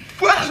saying.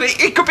 Well,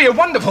 it could be a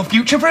wonderful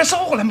future for us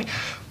all. I mean,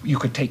 You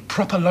could take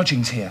proper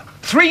lodgings here.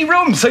 3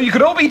 rooms so you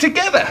could all be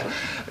together.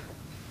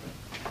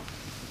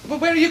 Well,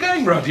 where are you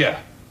going, Roger?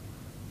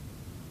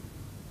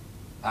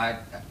 I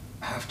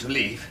have to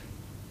leave.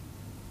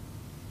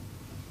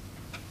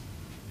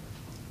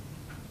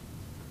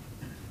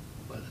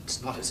 Well,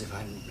 it's not as if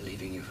I'm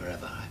leaving you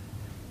forever.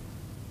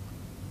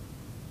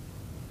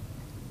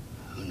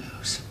 Who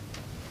knows?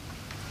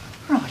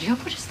 Roger,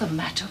 what is the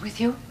matter with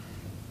you?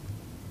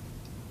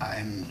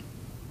 I'm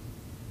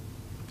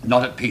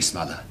not at peace,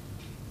 Mother.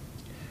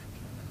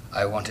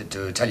 I wanted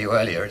to tell you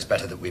earlier it's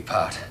better that we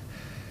part.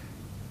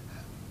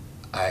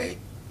 I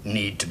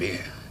need to be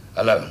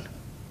alone.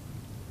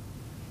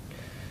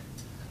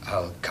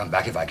 I'll come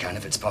back if I can,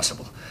 if it's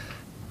possible.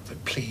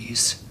 But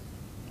please,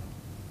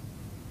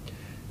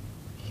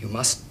 you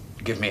must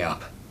give me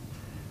up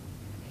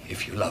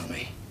if you love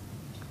me.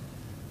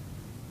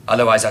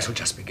 Otherwise, I shall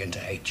just begin to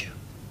hate you.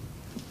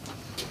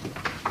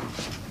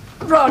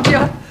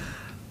 Roger!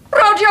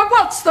 Roger,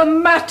 what's the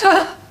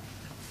matter?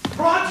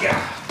 Roger!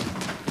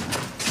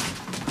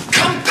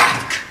 Come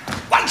back!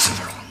 Once and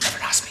for all, never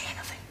ask me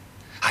anything.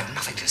 I've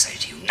nothing to say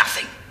to you,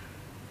 nothing.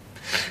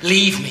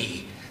 Leave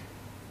me.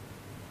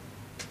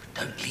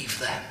 Don't leave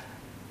them.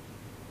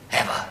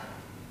 Ever.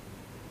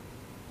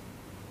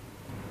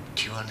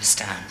 Do you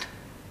understand?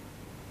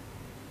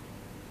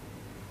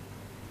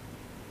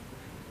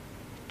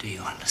 Do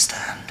you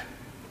understand?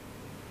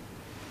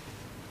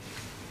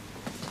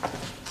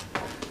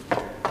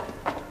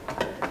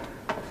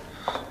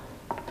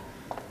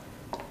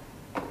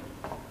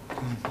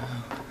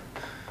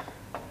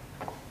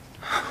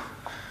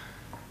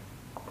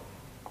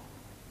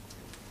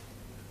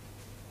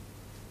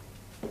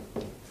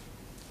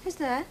 Who's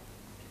there?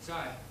 It's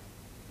I,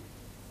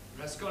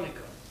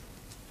 Rashalnikov.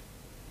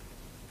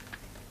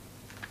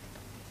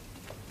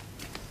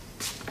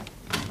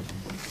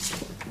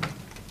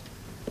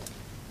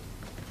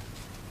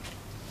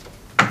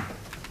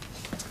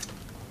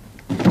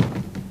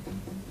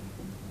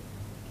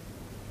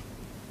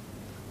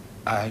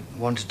 I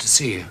wanted to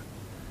see you.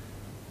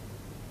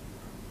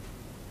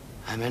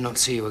 I may not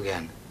see you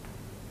again.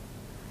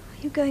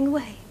 Are you going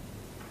away?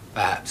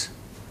 Perhaps.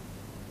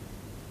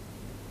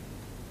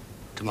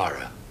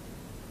 Tomorrow.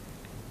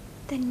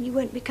 Then you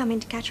won't be coming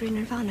to Katerina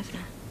Ivanovna.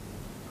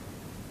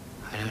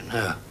 I don't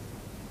know.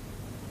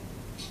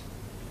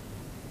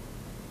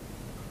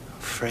 How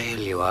frail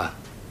you are.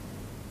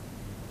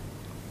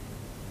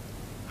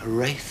 A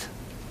wraith.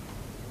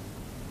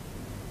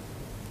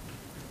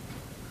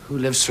 Who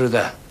lives through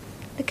there?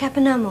 The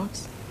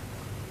Kapanermovs.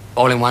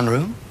 All in one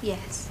room?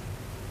 Yes.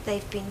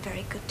 They've been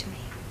very good to me.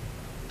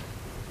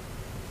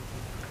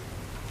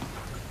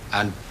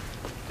 And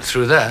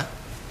through there?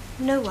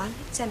 No one.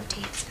 It's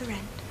empty. It's for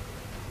rent.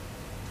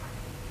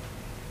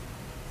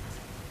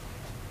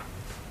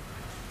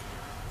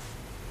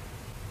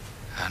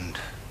 And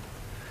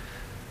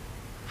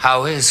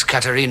how is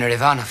Katerina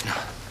Ivanovna?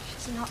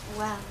 She's not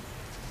well.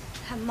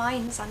 Her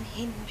mind's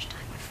unhinged,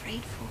 I'm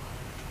afraid for her.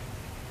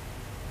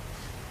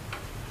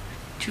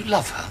 Do you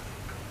love her?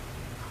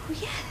 Oh,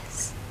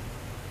 yes.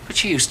 But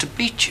she used to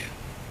beat you.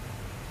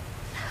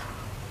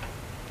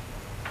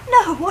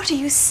 No, what are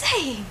you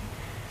saying?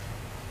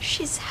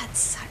 She's had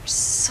such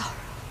sorrow.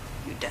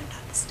 You don't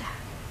understand.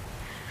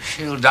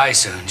 She'll die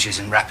soon. She's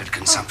in rapid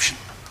consumption.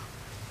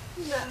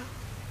 No.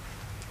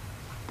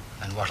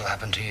 And what'll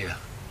happen to you?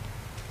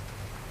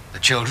 The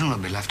children will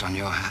be left on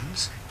your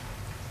hands.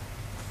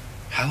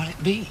 How will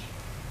it be?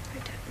 I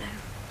don't know.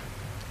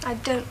 I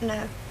don't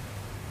know.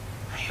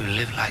 You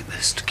live like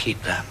this to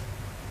keep them.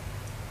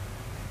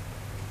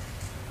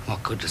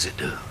 What good does it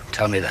do?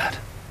 Tell me that.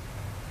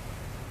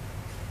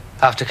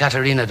 After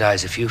Katerina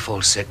dies, if you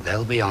fall sick,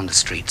 they'll be on the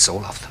streets,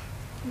 all of them.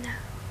 No.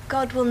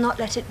 God will not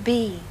let it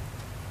be.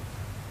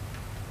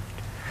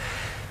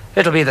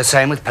 It'll be the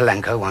same with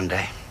Pelenko one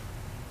day.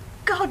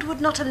 God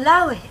would not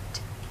allow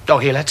it. Oh,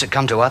 he lets it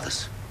come to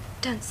others.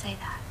 Don't say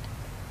that.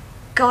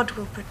 God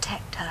will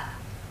protect her.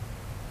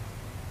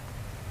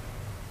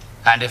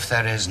 And if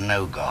there is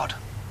no God?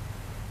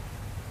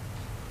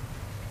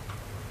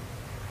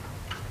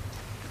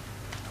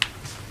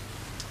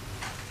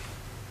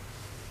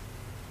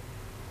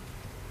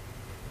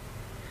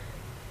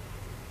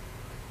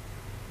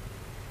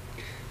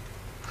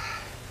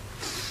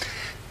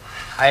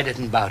 I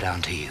didn't bow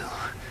down to you,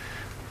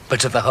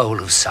 but to the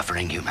whole of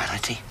suffering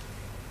humanity.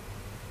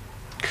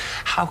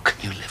 How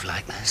can you live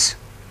like this?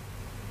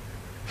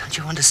 Don't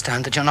you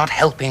understand that you're not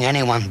helping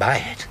anyone by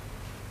it?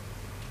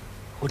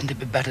 Wouldn't it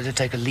be better to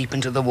take a leap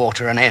into the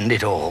water and end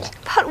it all?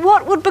 But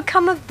what would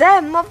become of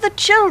them, of the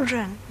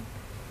children?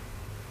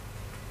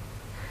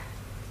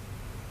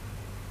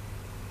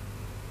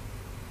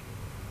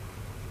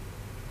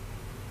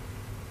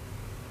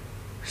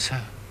 So,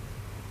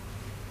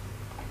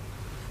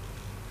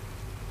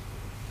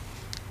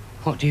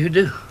 what do you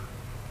do?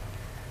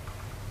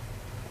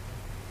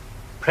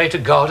 Pray to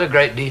God a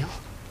great deal?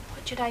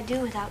 What should I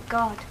do without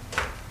God?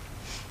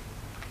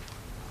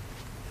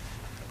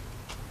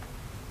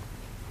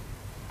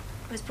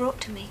 It was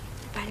brought to me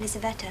by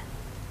Elizaveta.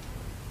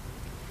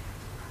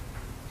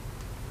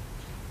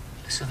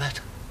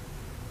 Elizabeth.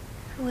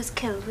 Who was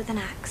killed with an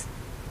axe.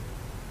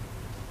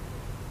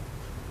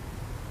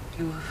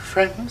 You were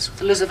friends with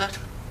Elizabeth?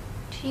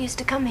 She used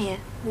to come here.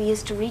 We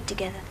used to read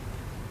together.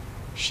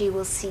 She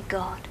will see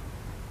God.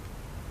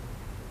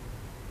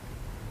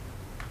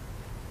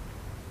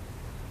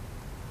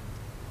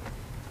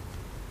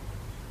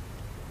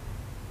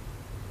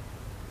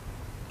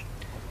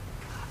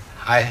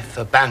 I've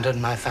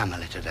abandoned my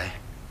family today.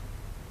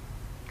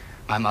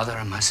 My mother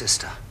and my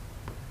sister.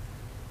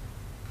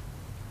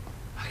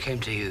 I came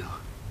to you.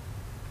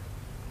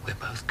 We're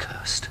both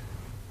cursed.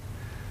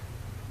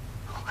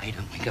 Why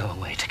don't we go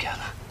away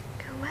together?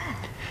 Go where?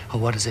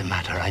 Well, what does it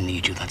matter? I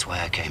need you. That's why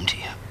I came to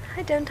you.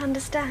 I don't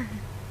understand.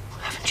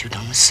 Haven't you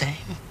done the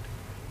same?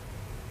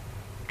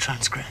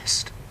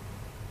 Transgressed?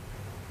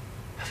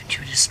 Haven't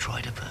you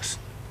destroyed a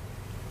person?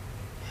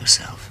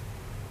 Yourself?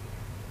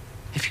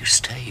 If you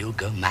stay, you'll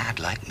go mad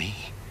like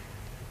me.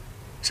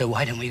 So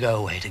why don't we go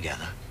away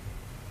together?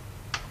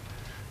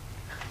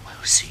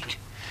 We'll seek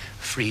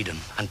freedom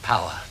and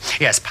power.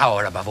 Yes,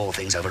 power above all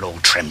things over all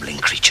trembling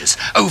creatures.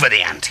 Over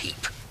the ant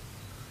heap.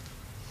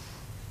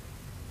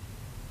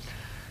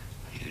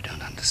 You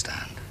don't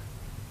understand.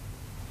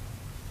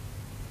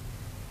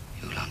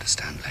 You'll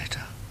understand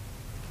later.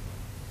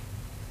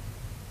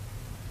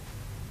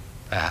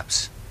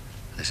 Perhaps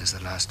this is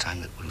the last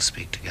time that we'll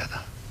speak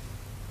together.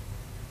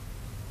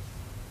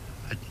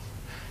 But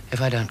if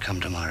I don't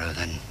come tomorrow,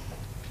 then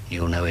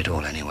you'll know it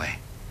all anyway.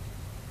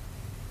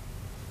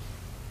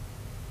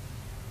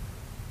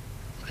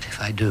 But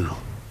if I do,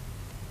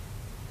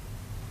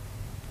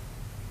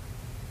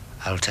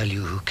 I'll tell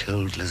you who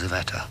killed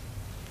Lizaveta.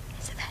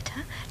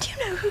 Lizaveta? Do you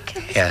know who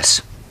killed?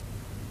 Yes.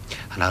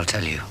 And I'll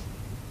tell you.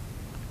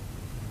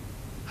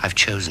 I've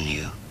chosen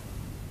you.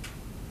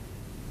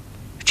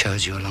 I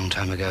chose you a long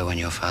time ago when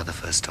your father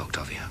first talked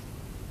of you.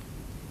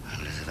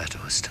 And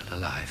Lizaveta was still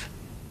alive.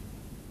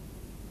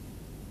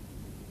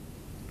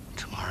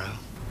 Tomorrow,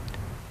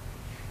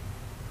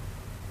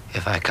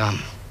 if I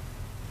come,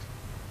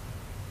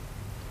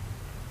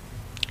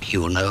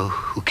 you will know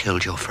who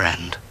killed your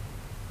friend,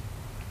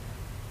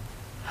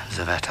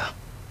 Lizaveta.